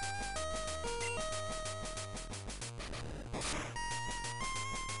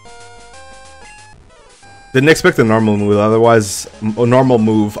 Didn't expect a normal move, otherwise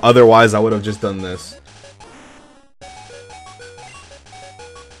I would have just done this.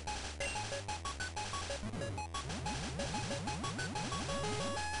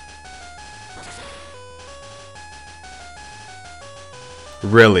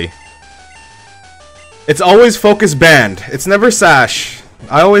 Really? It's always focus band. It's never sash.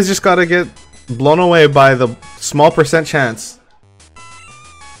 I always just gotta get blown away by the small percent chance.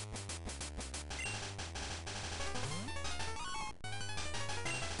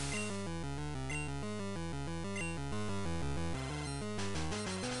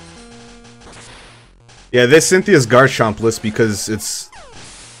 Yeah, this Cynthia's Garchomp list because it's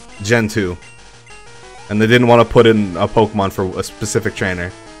Gen 2. And they didn't want to put in a Pokemon for a specific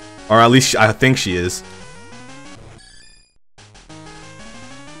trainer. Or at least I think she is.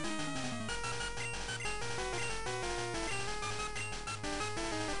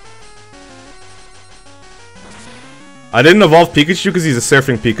 I didn't evolve Pikachu because he's a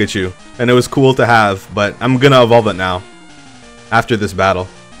surfing Pikachu. And it was cool to have, but I'm gonna evolve it now. After this battle.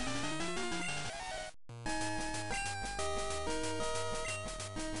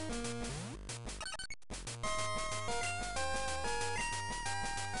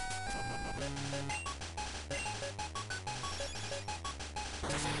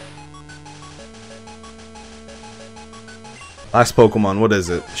 Last Pokemon, what is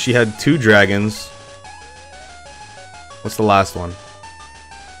it? She had 2 dragons. What's the last one?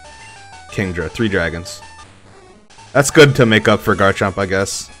 Kingdra, 3 dragons. That's good to make up for Garchomp, I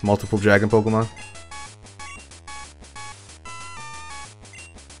guess. Multiple dragon Pokemon.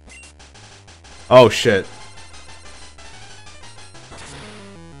 Oh shit.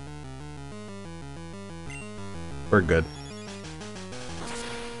 We're good.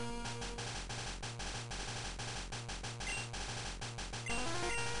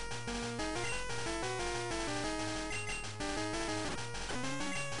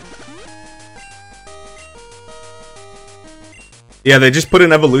 Yeah, they just put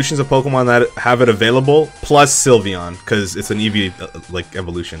in evolutions of Pokemon that have it available, plus Sylveon, because it's an EV, like,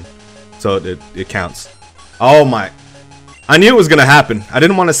 evolution. So it counts. Oh my. I knew it was gonna happen. I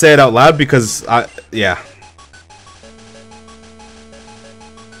didn't want to say it out loud because yeah.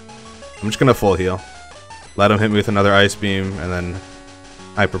 I'm just gonna full heal. Let him hit me with another Ice Beam, and then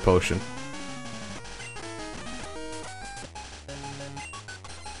Hyper Potion.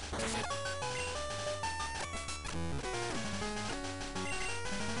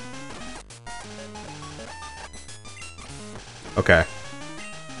 Okay.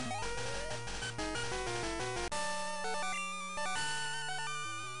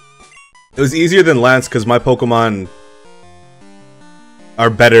 It was easier than Lance because my Pokemon are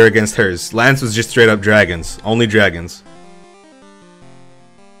better against hers. Lance was just straight up dragons. Only dragons.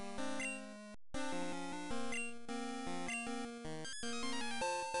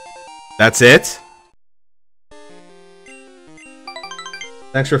 That's it?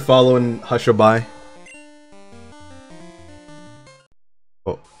 Thanks for following Hushaby.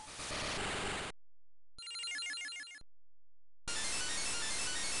 Oh.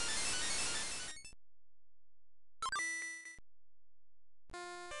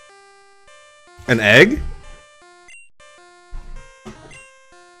 An egg?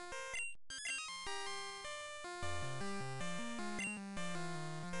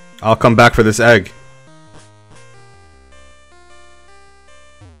 I'll come back for this egg.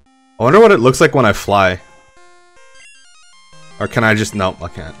 I wonder what it looks like when I fly. Or can I just... Nope, I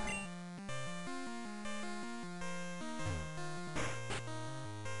can't.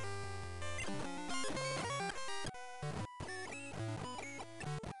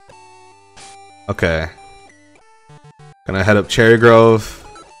 Okay. Gonna head up Cherry Grove.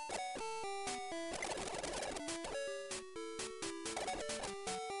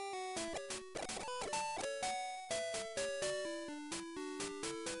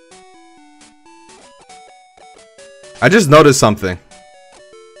 I just noticed something.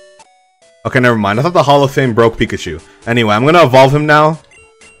 Okay, never mind. I thought the Hall of Fame broke Pikachu. Anyway, I'm gonna evolve him now.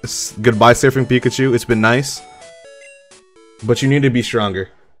 Goodbye, Surfing Pikachu. It's been nice. But you need to be stronger.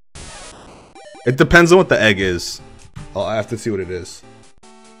 It depends on what the egg is. I have to see what it is.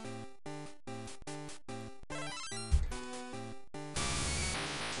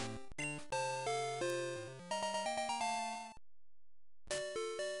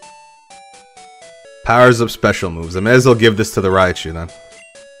 Powers up special moves. I may as well give this to the Raichu then.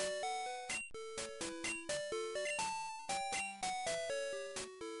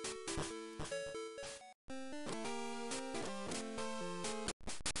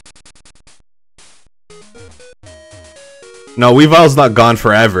 No, Weavile's not gone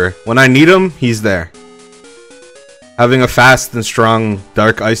forever. When I need him, he's there. Having a fast and strong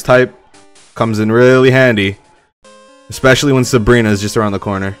Dark Ice type comes in really handy. Especially when Sabrina is just around the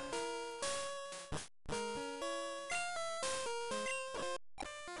corner.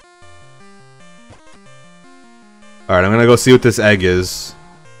 Alright, I'm gonna go see what this egg is.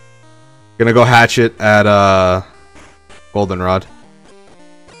 Gonna go hatch it at Goldenrod.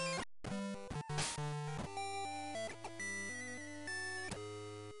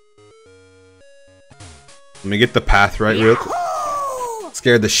 Let me get the path right real quick.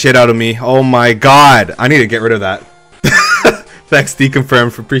 Scared the shit out of me. Oh my god. I need to get rid of that. Thanks,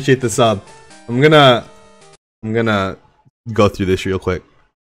 Deconfirm, for appreciate the sub. I'm gonna go through this real quick.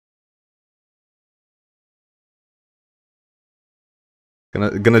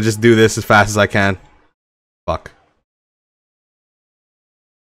 Gonna just do this as fast as I can. Fuck.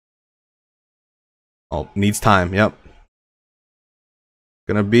 Oh, needs time. Yep.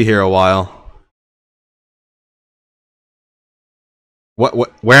 Gonna be here a while.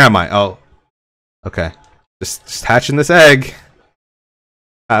 What, where am I? Oh. Okay. Just hatching this egg.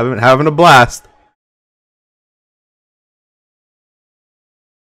 Having a blast.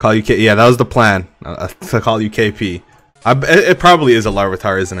 Call you K. Yeah, that was the plan. To call you KP. It probably is a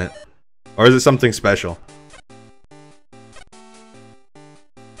Larvitar, isn't it? Or is it something special?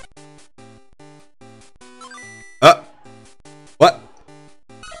 What?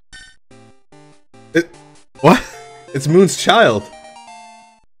 What? It's Moon's child.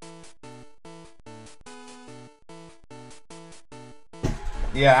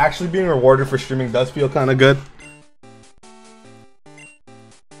 Yeah, actually being rewarded for streaming does feel kind of good.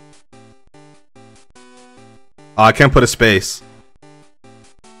 Oh, I can't put a space.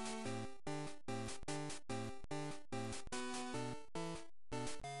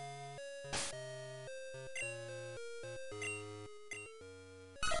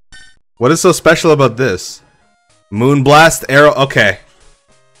 What is so special about this? Moonblast arrow. Okay.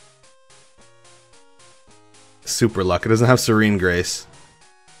 Super luck. It doesn't have Serene Grace.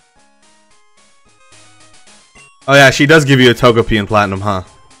 Oh yeah, she does give you a Togepi in Platinum, huh?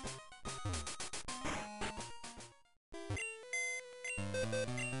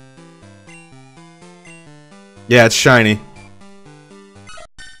 Yeah, it's shiny.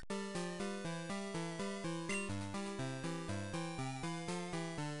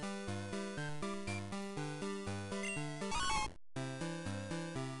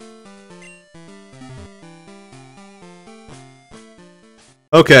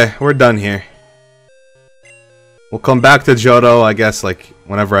 Okay, we're done here. We'll come back to Johto, I guess, like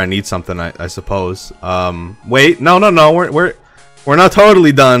whenever I need something, I suppose. Wait, no, we're not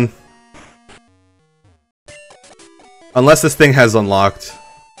totally done. Unless this thing has unlocked.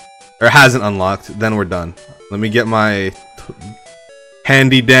 Or hasn't unlocked, then we're done. Let me get my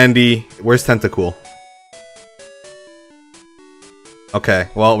handy dandy. Where's Tentacool? Okay,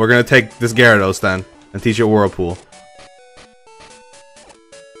 well, we're gonna take this Gyarados then and teach it Whirlpool.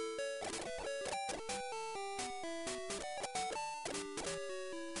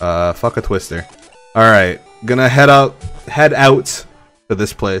 Fuck a Twister. Alright, gonna head out to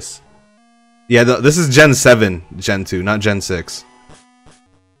this place. Yeah, this is Gen 7, Gen 2, not Gen 6.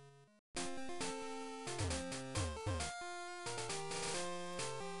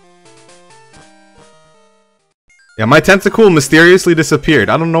 Yeah, my Tentacool mysteriously disappeared.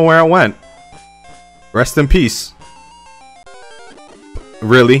 I don't know where it went. Rest in peace.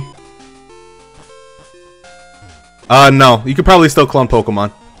 Really? No. You could probably still clone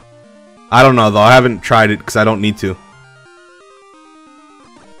Pokemon. I don't know, though. I haven't tried it because I don't need to.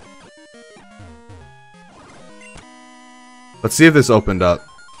 Let's see if this opened up.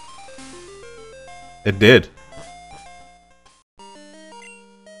 It did.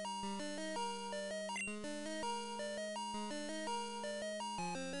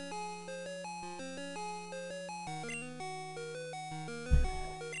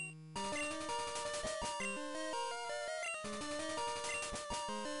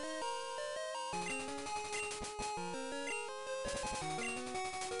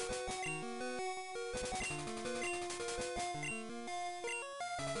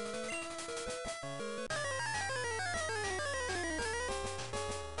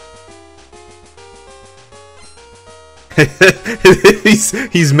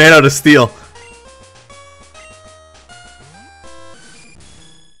 he's made out of steel.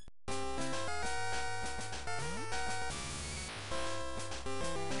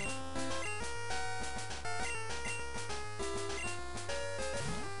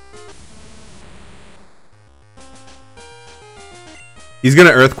 He's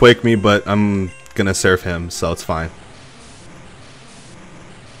gonna earthquake me, but I'm gonna serve him, so it's fine.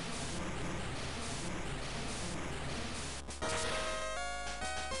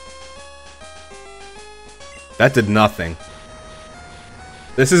 That did nothing.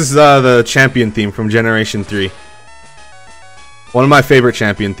 This is the champion theme from Generation 3. One of my favorite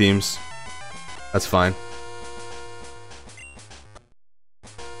champion themes. That's fine.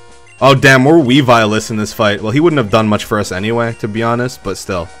 Oh damn, we're Weavile in this fight. Well, he wouldn't have done much for us anyway, to be honest, but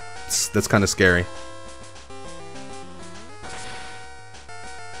still. That's kind of scary.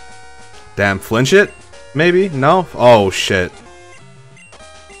 Damn, flinch it? Maybe? No? Oh shit.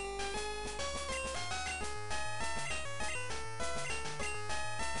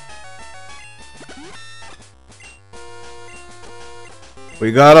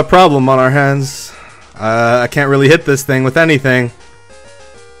 We got a problem on our hands. I can't really hit this thing with anything.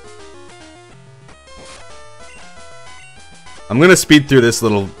 I'm gonna speed through this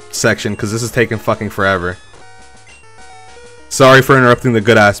little section because this is taking fucking forever. Sorry for interrupting the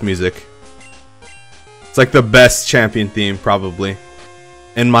good ass music. It's like the best champion theme, probably.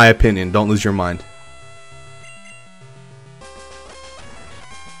 In my opinion, don't lose your mind.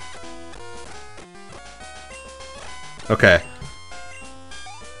 Okay.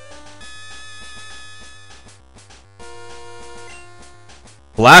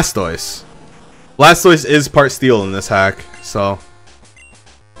 Blastoise. Blastoise is part steel in this hack, so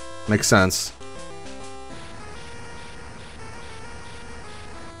makes sense.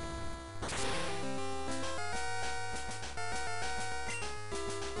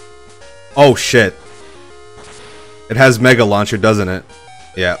 Oh shit. It has Mega Launcher, doesn't it?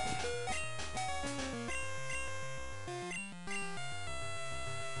 Yeah.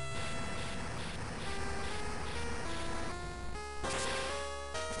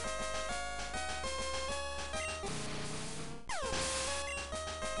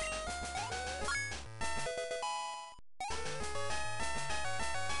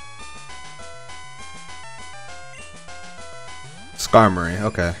 Skarmory,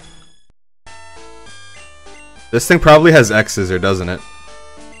 okay. This thing probably has X-Scissor, doesn't it?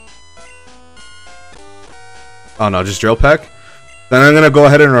 Oh no, just Drill Peck? Then I'm gonna go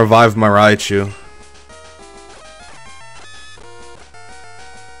ahead and revive my Raichu.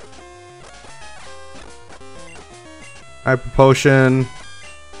 Hyper Potion.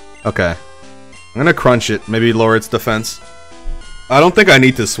 Okay. I'm gonna crunch it, maybe lower its defense. I don't think I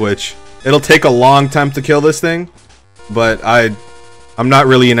need to switch. It'll take a long time to kill this thing, but I'm not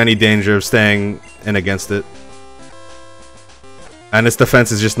really in any danger of staying in against it. And its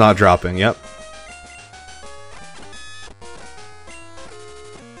defense is just not dropping, yep.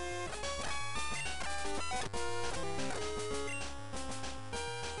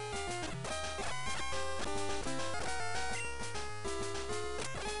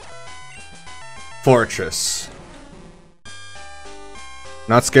 Fortress.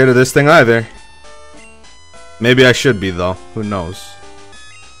 Not scared of this thing either. Maybe I should be though, who knows.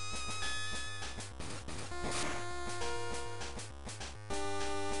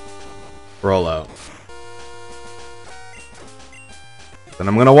 Roll out. Then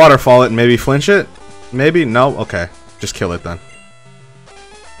I'm gonna waterfall it and maybe flinch it? Maybe? No? Okay. Just kill it then.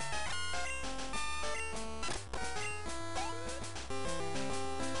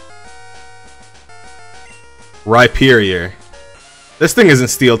 Rhyperior. This thing isn't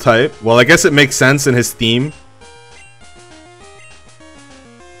steel type. Well, I guess it makes sense in his theme.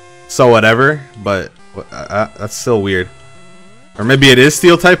 So whatever, but that's still weird. Or maybe it is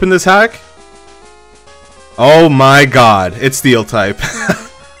steel type in this hack? Oh my god, it's steel type.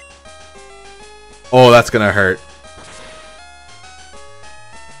 Oh, that's gonna hurt.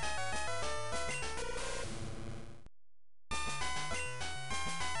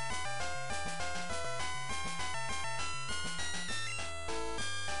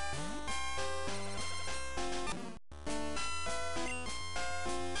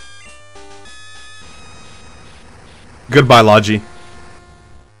 Goodbye, Logi.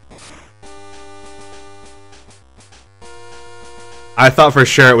 I thought for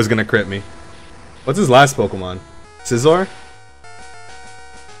sure it was gonna crit me. What's his last Pokemon? Scizor?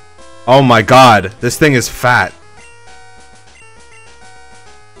 Oh my god, this thing is fat.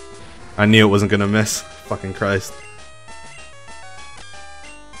 I knew it wasn't gonna miss. Fucking Christ.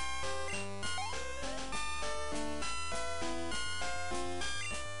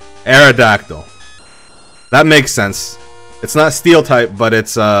 Aerodactyl. That makes sense. It's not steel type, but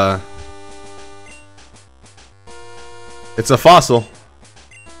it's a fossil.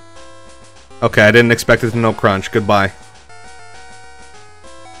 Okay, I didn't expect it to know crunch. Goodbye.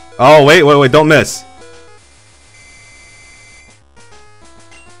 Oh, wait, don't miss.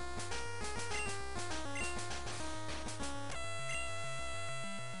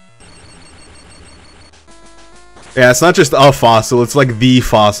 Yeah, it's not just a fossil, it's like the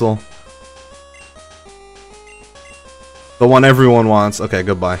fossil. The one everyone wants. Okay,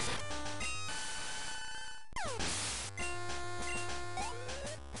 goodbye.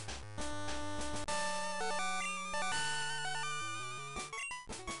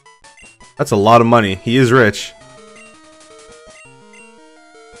 That's a lot of money. He is rich.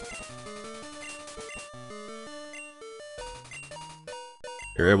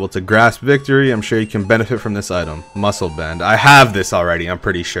 You're able to grasp victory. I'm sure you can benefit from this item. Muscle Band. I have this already, I'm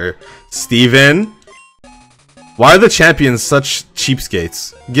pretty sure. Steven? Why are the champions such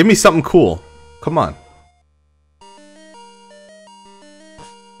cheapskates? Give me something cool. Come on.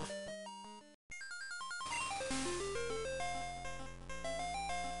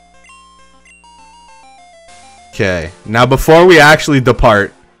 Okay, now before we actually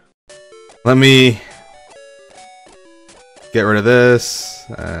depart, let me get rid of this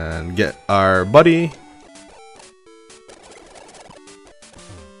and get our buddy.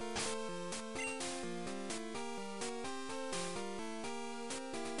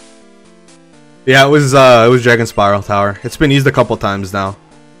 Yeah, it was Dragon Spiral Tower. It's been used a couple times now.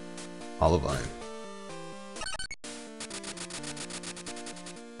 Olive Line.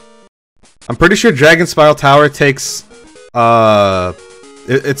 I'm pretty sure Dragon Spiral Tower takes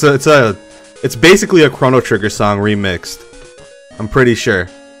it's basically a Chrono Trigger song remixed. I'm pretty sure.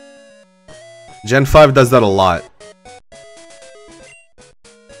 Gen 5 does that a lot.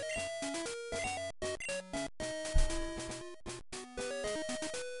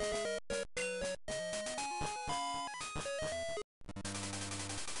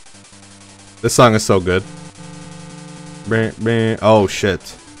 This song is so good. Oh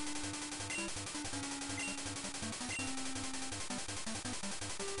shit.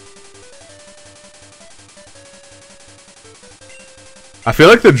 I feel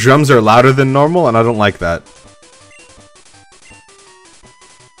like the drums are louder than normal, and I don't like that.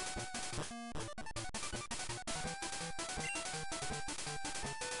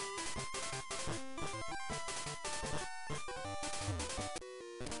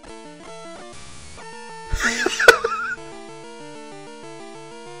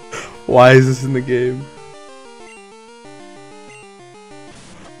 Why is this in the game?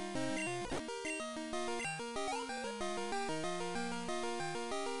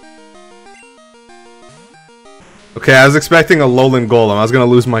 Okay, I was expecting a Alolan Golem. I was gonna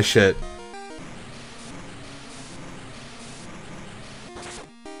lose my shit.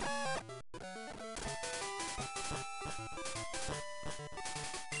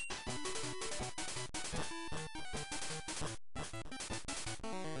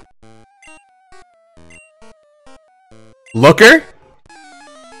 Looker?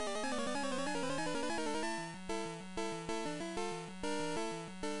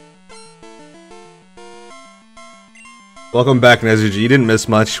 Welcome back, Nezuji. You didn't miss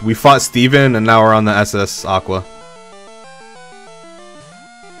much. We fought Steven, and now we're on the SS Aqua.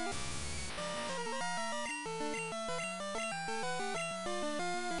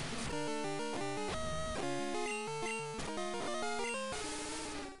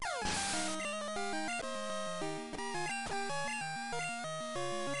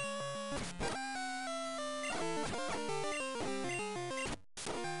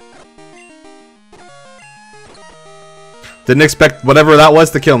 Didn't expect whatever that was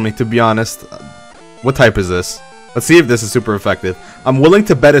to kill me, to be honest. What type is this? Let's see if this is super effective. I'm willing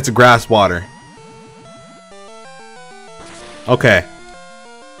to bet it's grass water. Okay.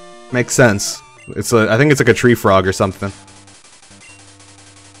 Makes sense. I think it's like a tree frog or something.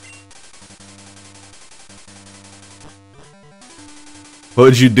 What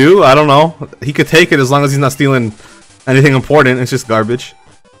would you do? I don't know. He could take it as long as he's not stealing anything important. It's just garbage.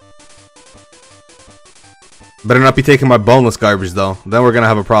 Better not be taking my boneless garbage though. Then we're gonna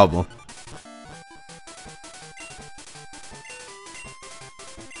have a problem.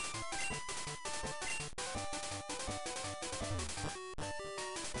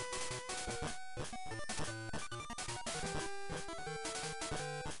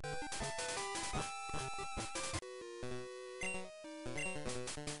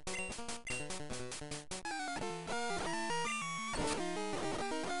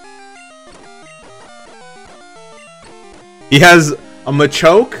 He has a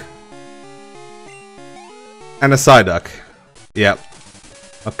Machoke, And a Psyduck. Yep.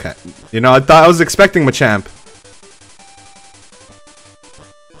 Okay. You know, I was expecting Machamp.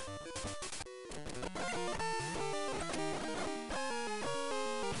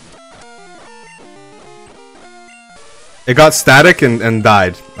 It got static and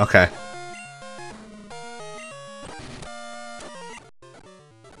died. Okay.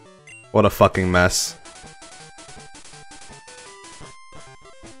 What a fucking mess.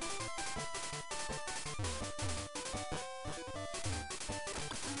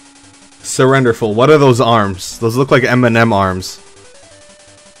 Surrenderful. What are those arms? Those look like M&M arms.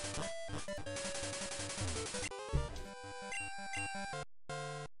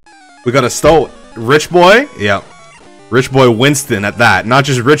 We got a Stoat. Rich Boy? Yep. Rich Boy Winston at that. Not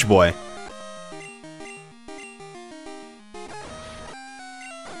just Rich Boy.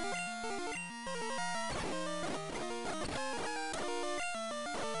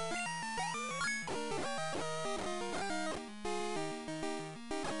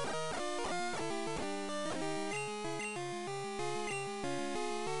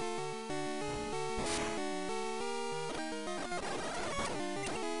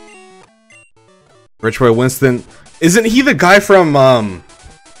 Rich Boy Winston. Isn't he the guy from,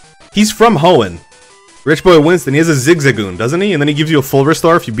 he's from Hoenn. Rich Boy Winston, he has a Zigzagoon, doesn't he? And then he gives you a full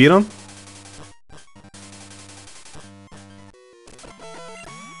restore if you beat him?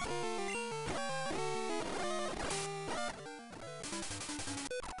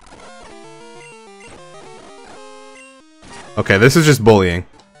 Okay, this is just bullying.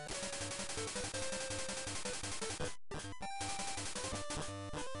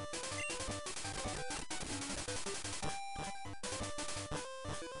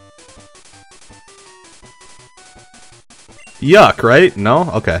 Yuck, right? No?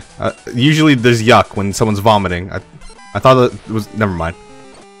 Okay. Usually there's yuck when someone's vomiting. I thought that it was... Never mind.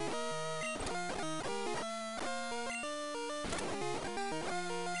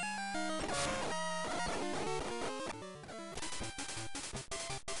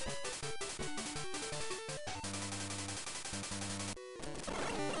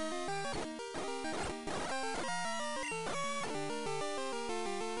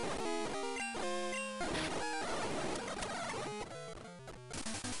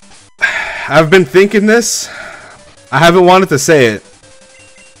 I've been thinking this. I haven't wanted to say it.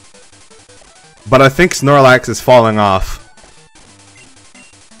 But I think Snorlax is falling off.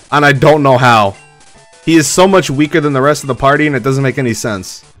 And I don't know how. He is so much weaker than the rest of the party and it doesn't make any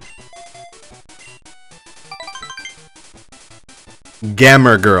sense.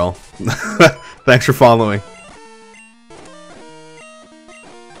 Gamer Girl. Thanks for following.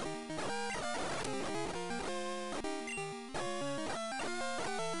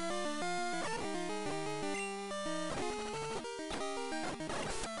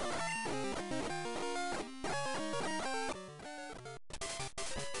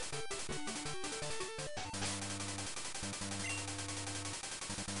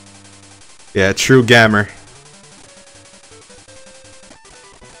 Yeah, true gamer.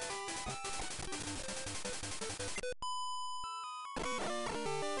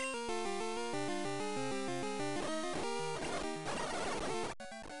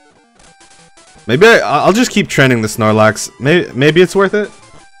 Maybe I'll just keep training the Snorlax. Maybe it's worth it.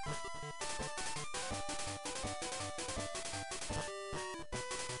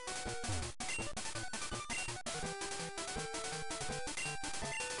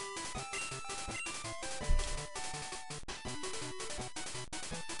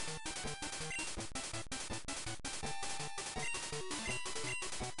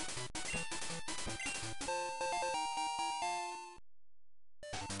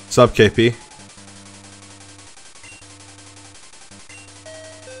 Sup, KP?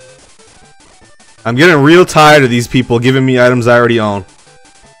 I'm getting real tired of these people giving me items I already own.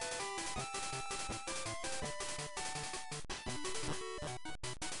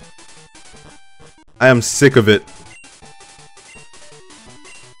 I am sick of it.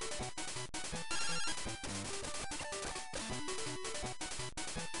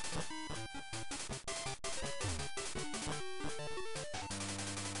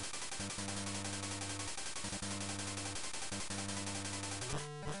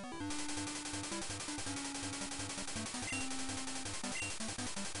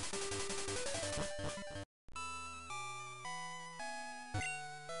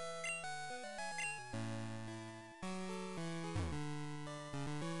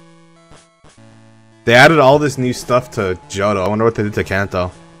 They added all this new stuff to Johto. I wonder what they did to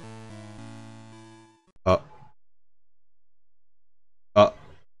Kanto.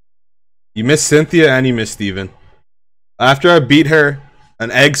 You missed Cynthia and you missed Steven. After I beat her,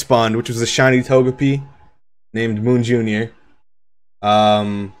 an egg spawned, which was a shiny Togepi. named Moon Jr.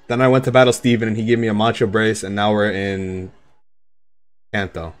 Then I went to battle Steven and he gave me a Mantra Brace, and now we're in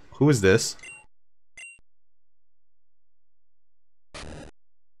Kanto. Who is this?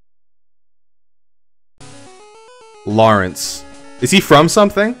 Lawrence. Is he from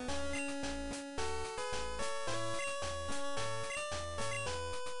something?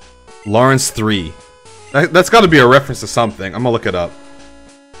 Lawrence 3. That's got to be a reference to something. I'm gonna look it up.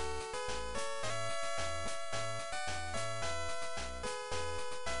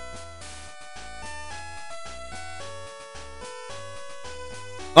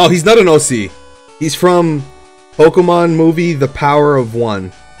 Oh, he's not an OC. He's from Pokemon movie The Power of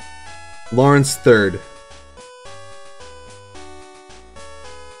One. Lawrence 3rd.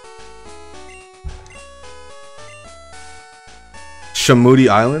 Shamudi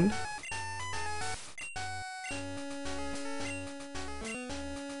Island?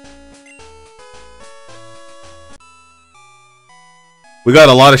 We got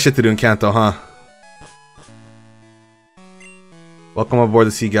a lot of shit to do in Kanto, huh? Welcome aboard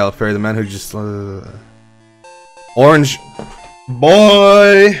the Sea Gallop Ferry, the man who just... Orange...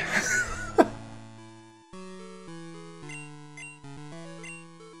 Boy!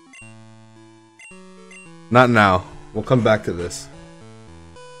 Not now. We'll come back to this.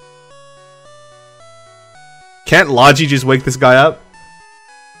 Can't Logi just wake this guy up?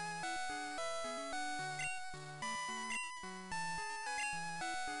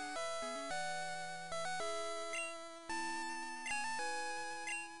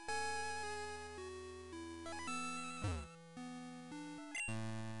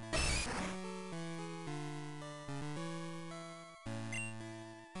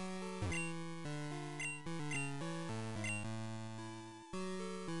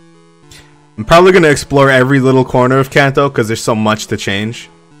 I'm probably going to explore every little corner of Kanto because there's so much to change.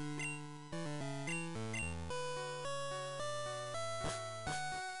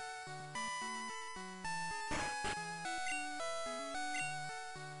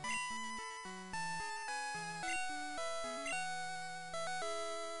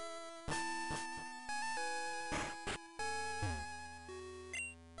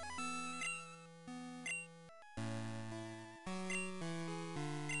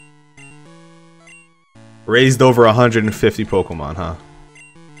 Raised over 150 Pokemon, huh?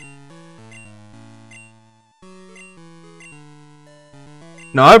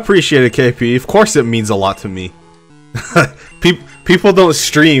 No, I appreciate it, KP. Of course it means a lot to me. People don't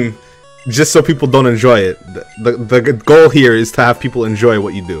stream just so people don't enjoy it. The goal here is to have people enjoy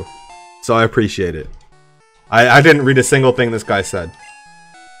what you do. So I appreciate it. I didn't read a single thing this guy said.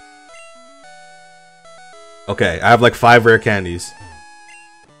 Okay, I have like 5 rare candies.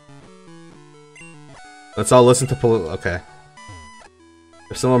 Let's all listen to okay.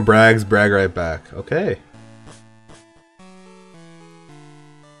 If someone brags, brag right back. Okay.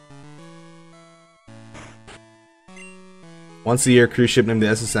 Once a year, a cruise ship named the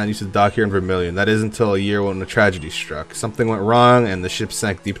SSN used to dock here in Vermilion. That is until a year when a tragedy struck. Something went wrong and the ship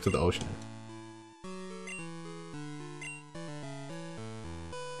sank deep into the ocean.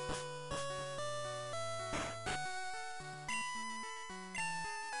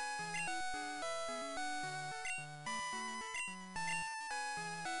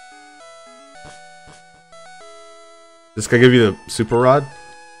 This guy give you the super rod?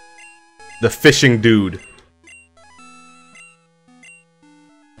 The fishing dude.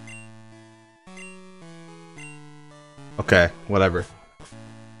 Okay, whatever.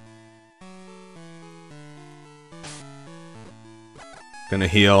 Gonna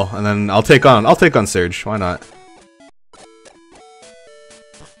heal, and then I'll take on Surge. Why not?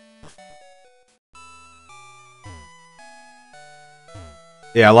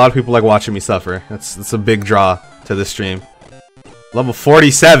 Yeah, a lot of people like watching me suffer. That's a big draw to this stream. Level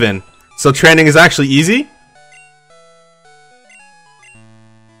 47. So training is actually easy?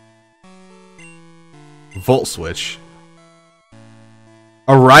 Volt Switch.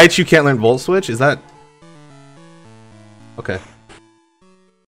 A Raichu can't learn Volt Switch? Is that... Okay.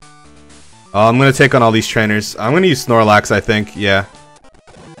 Oh, I'm gonna take on all these trainers. I'm gonna use Snorlax, I think. Yeah.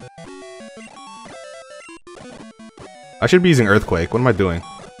 I should be using Earthquake. What am I doing?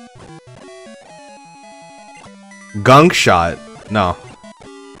 Gunk Shot. No.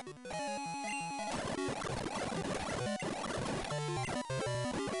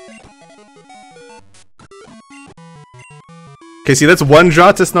 Okay, see, that's one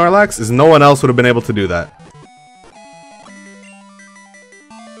draw to Snorlax, is no one else would have been able to do that.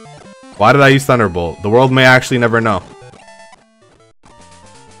 Why did I use Thunderbolt? The world may actually never know.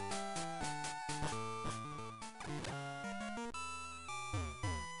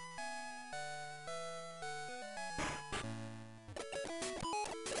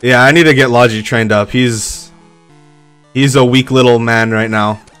 Yeah, I need to get Logi trained up. He's a weak little man right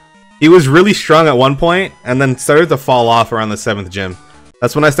now. He was really strong at one point, and then started to fall off around the 7th gym.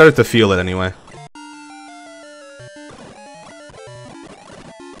 That's when I started to feel it anyway.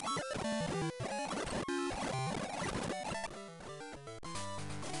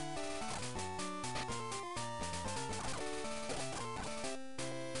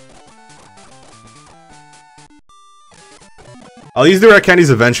 I'll use the rare candies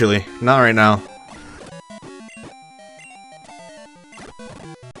eventually, not right now.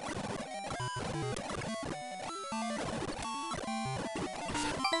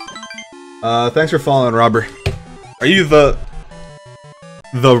 Thanks for following, Robber. Are you the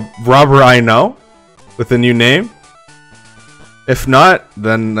Robber I know? With a new name? If not,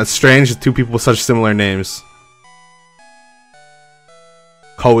 then that's strange that two people with such similar names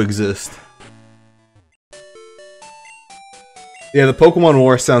coexist. Yeah, the Pokemon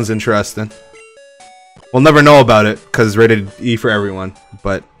War sounds interesting. We'll never know about it, because rated E for everyone,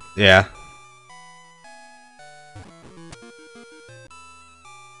 but yeah.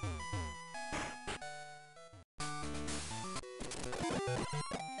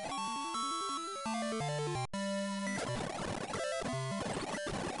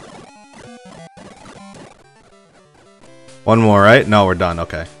 One more, right? No, we're done,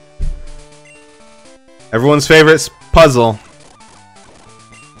 okay. Everyone's favorite puzzle.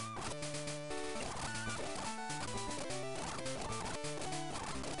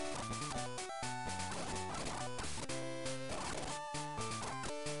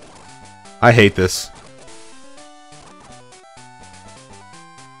 I hate this.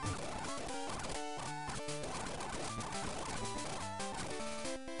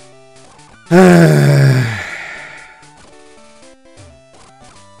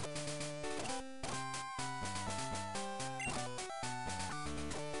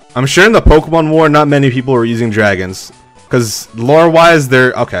 I'm sure in the Pokemon War, not many people were using dragons. Because lore-wise,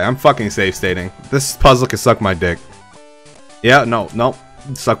 they're... Okay, I'm fucking safe stating. This puzzle can suck my dick. Yeah, no, no.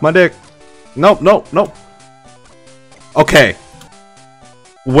 Suck my dick. Nope, nope, nope. Okay.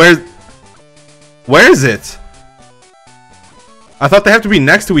 Where is it? I thought they have to be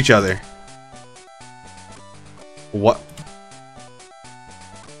next to each other. What?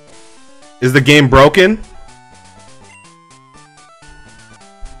 Is the game broken?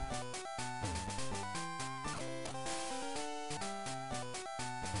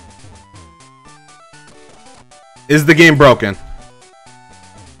 Is the game broken?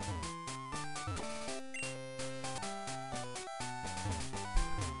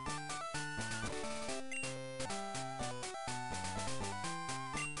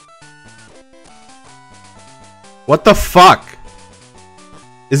 What the fuck?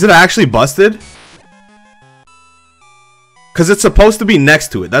 Is it actually busted? Because it's supposed to be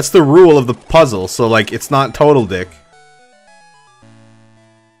next to it. That's the rule of the puzzle, so like it's not total dick.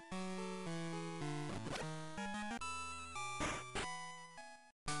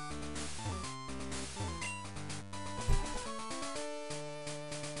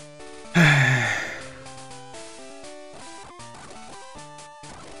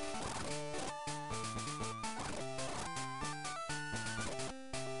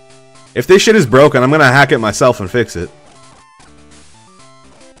 If this shit is broken, I'm gonna hack it myself and fix it.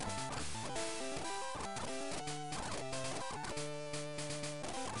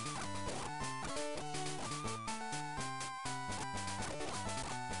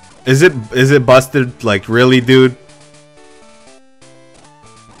 Is it busted? Like, really, dude?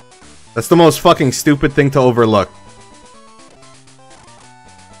 That's the most fucking stupid thing to overlook.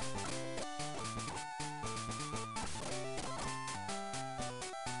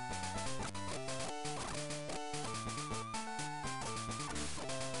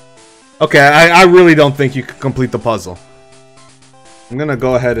 Okay, I really don't think you can complete the puzzle. I'm gonna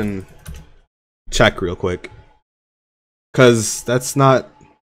go ahead and check real quick. 'Cause that's not...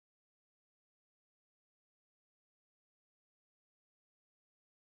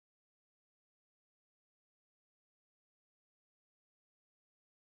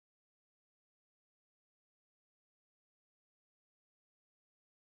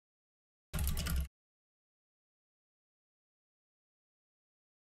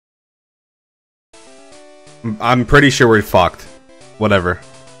 I'm pretty sure we're fucked. Whatever.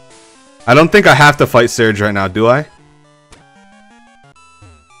 I don't think I have to fight Surge right now, do I?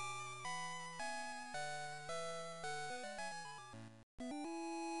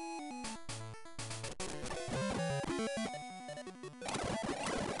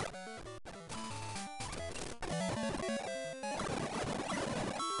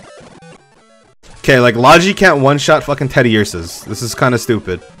 Okay, like, Logi can't one-shot fucking Teddiursas. This is kind of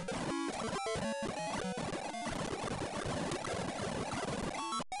stupid.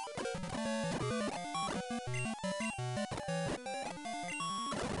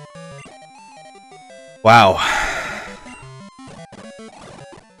 Wow.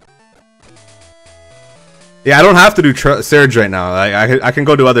 Yeah, I don't have to do Surge right now. I can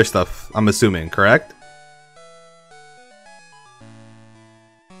go do other stuff, I'm assuming, correct?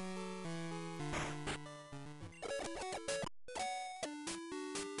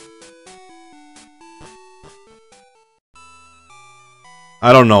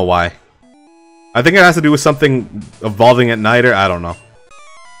 I don't know why. I think it has to do with something evolving at night, or I don't know.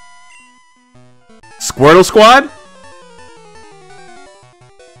 Squirtle Squad?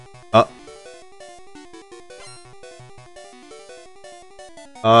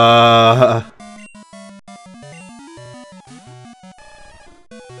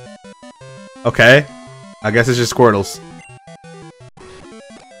 Okay. I guess it's just Squirtles.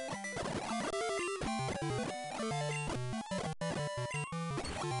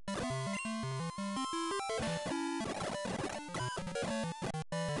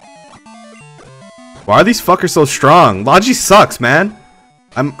 Why are these fuckers so strong? Logi sucks, man.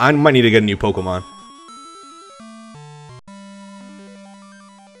 I might need to get a new Pokemon.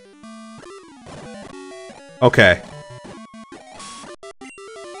 Okay.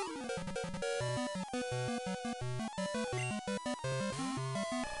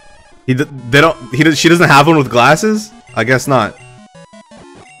 She doesn't have one with glasses? I guess not.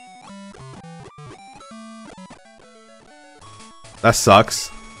 That sucks.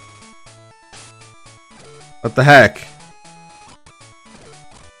 What the heck?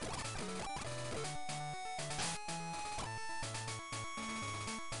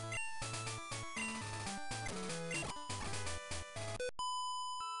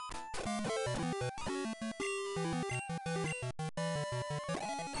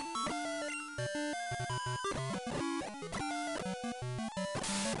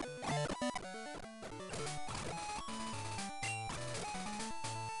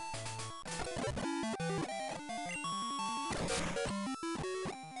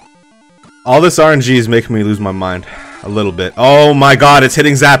 All this RNG is making me lose my mind a little bit. Oh my god, it's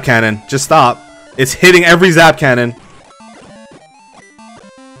hitting Zap Cannon. Just stop. It's hitting every Zap Cannon.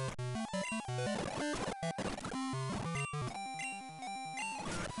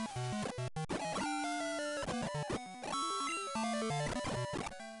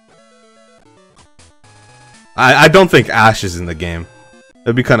 I don't think Ash is in the game.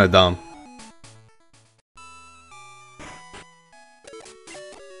 It'd be kind of dumb.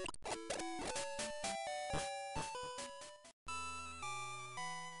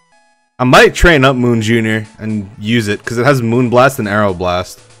 I might train up Moon Jr. and use it because it has Moon Blast and Arrow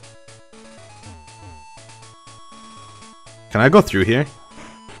Blast. Can I go through here?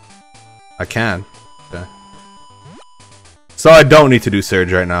 I can. Okay. So I don't need to do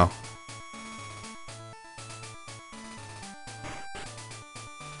Surge right now.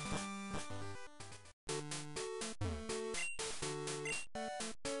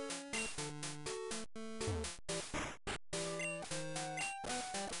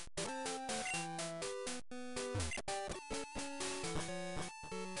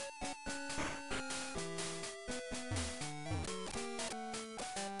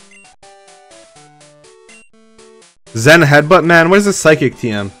 Zen Headbutt? Man, what is a Psychic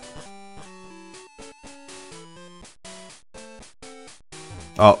TM?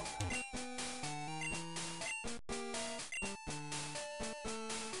 Oh.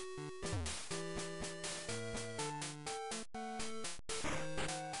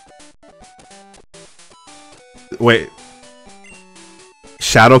 Wait.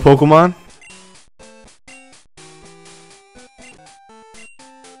 Shadow Pokemon?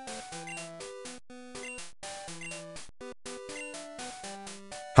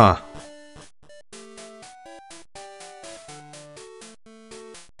 Huh.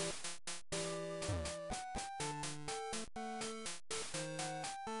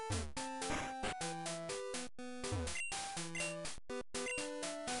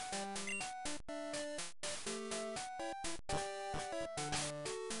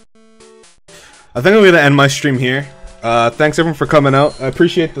 I think I'm gonna end my stream here. Thanks everyone for coming out. I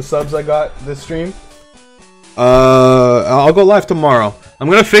appreciate the subs I got this stream. I'll go live tomorrow. I'm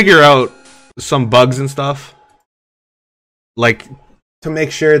gonna figure out some bugs and stuff, like to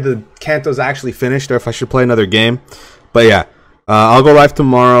make sure the Kanto's actually finished, or if I should play another game. But yeah, I'll go live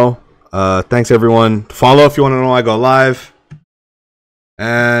tomorrow. Thanks everyone. Follow if you want to know I go live.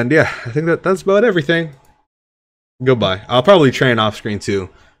 And yeah, I think that's about everything. Goodbye. I'll probably train off screen too.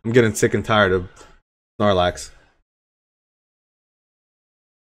 I'm getting sick and tired of Snorlax.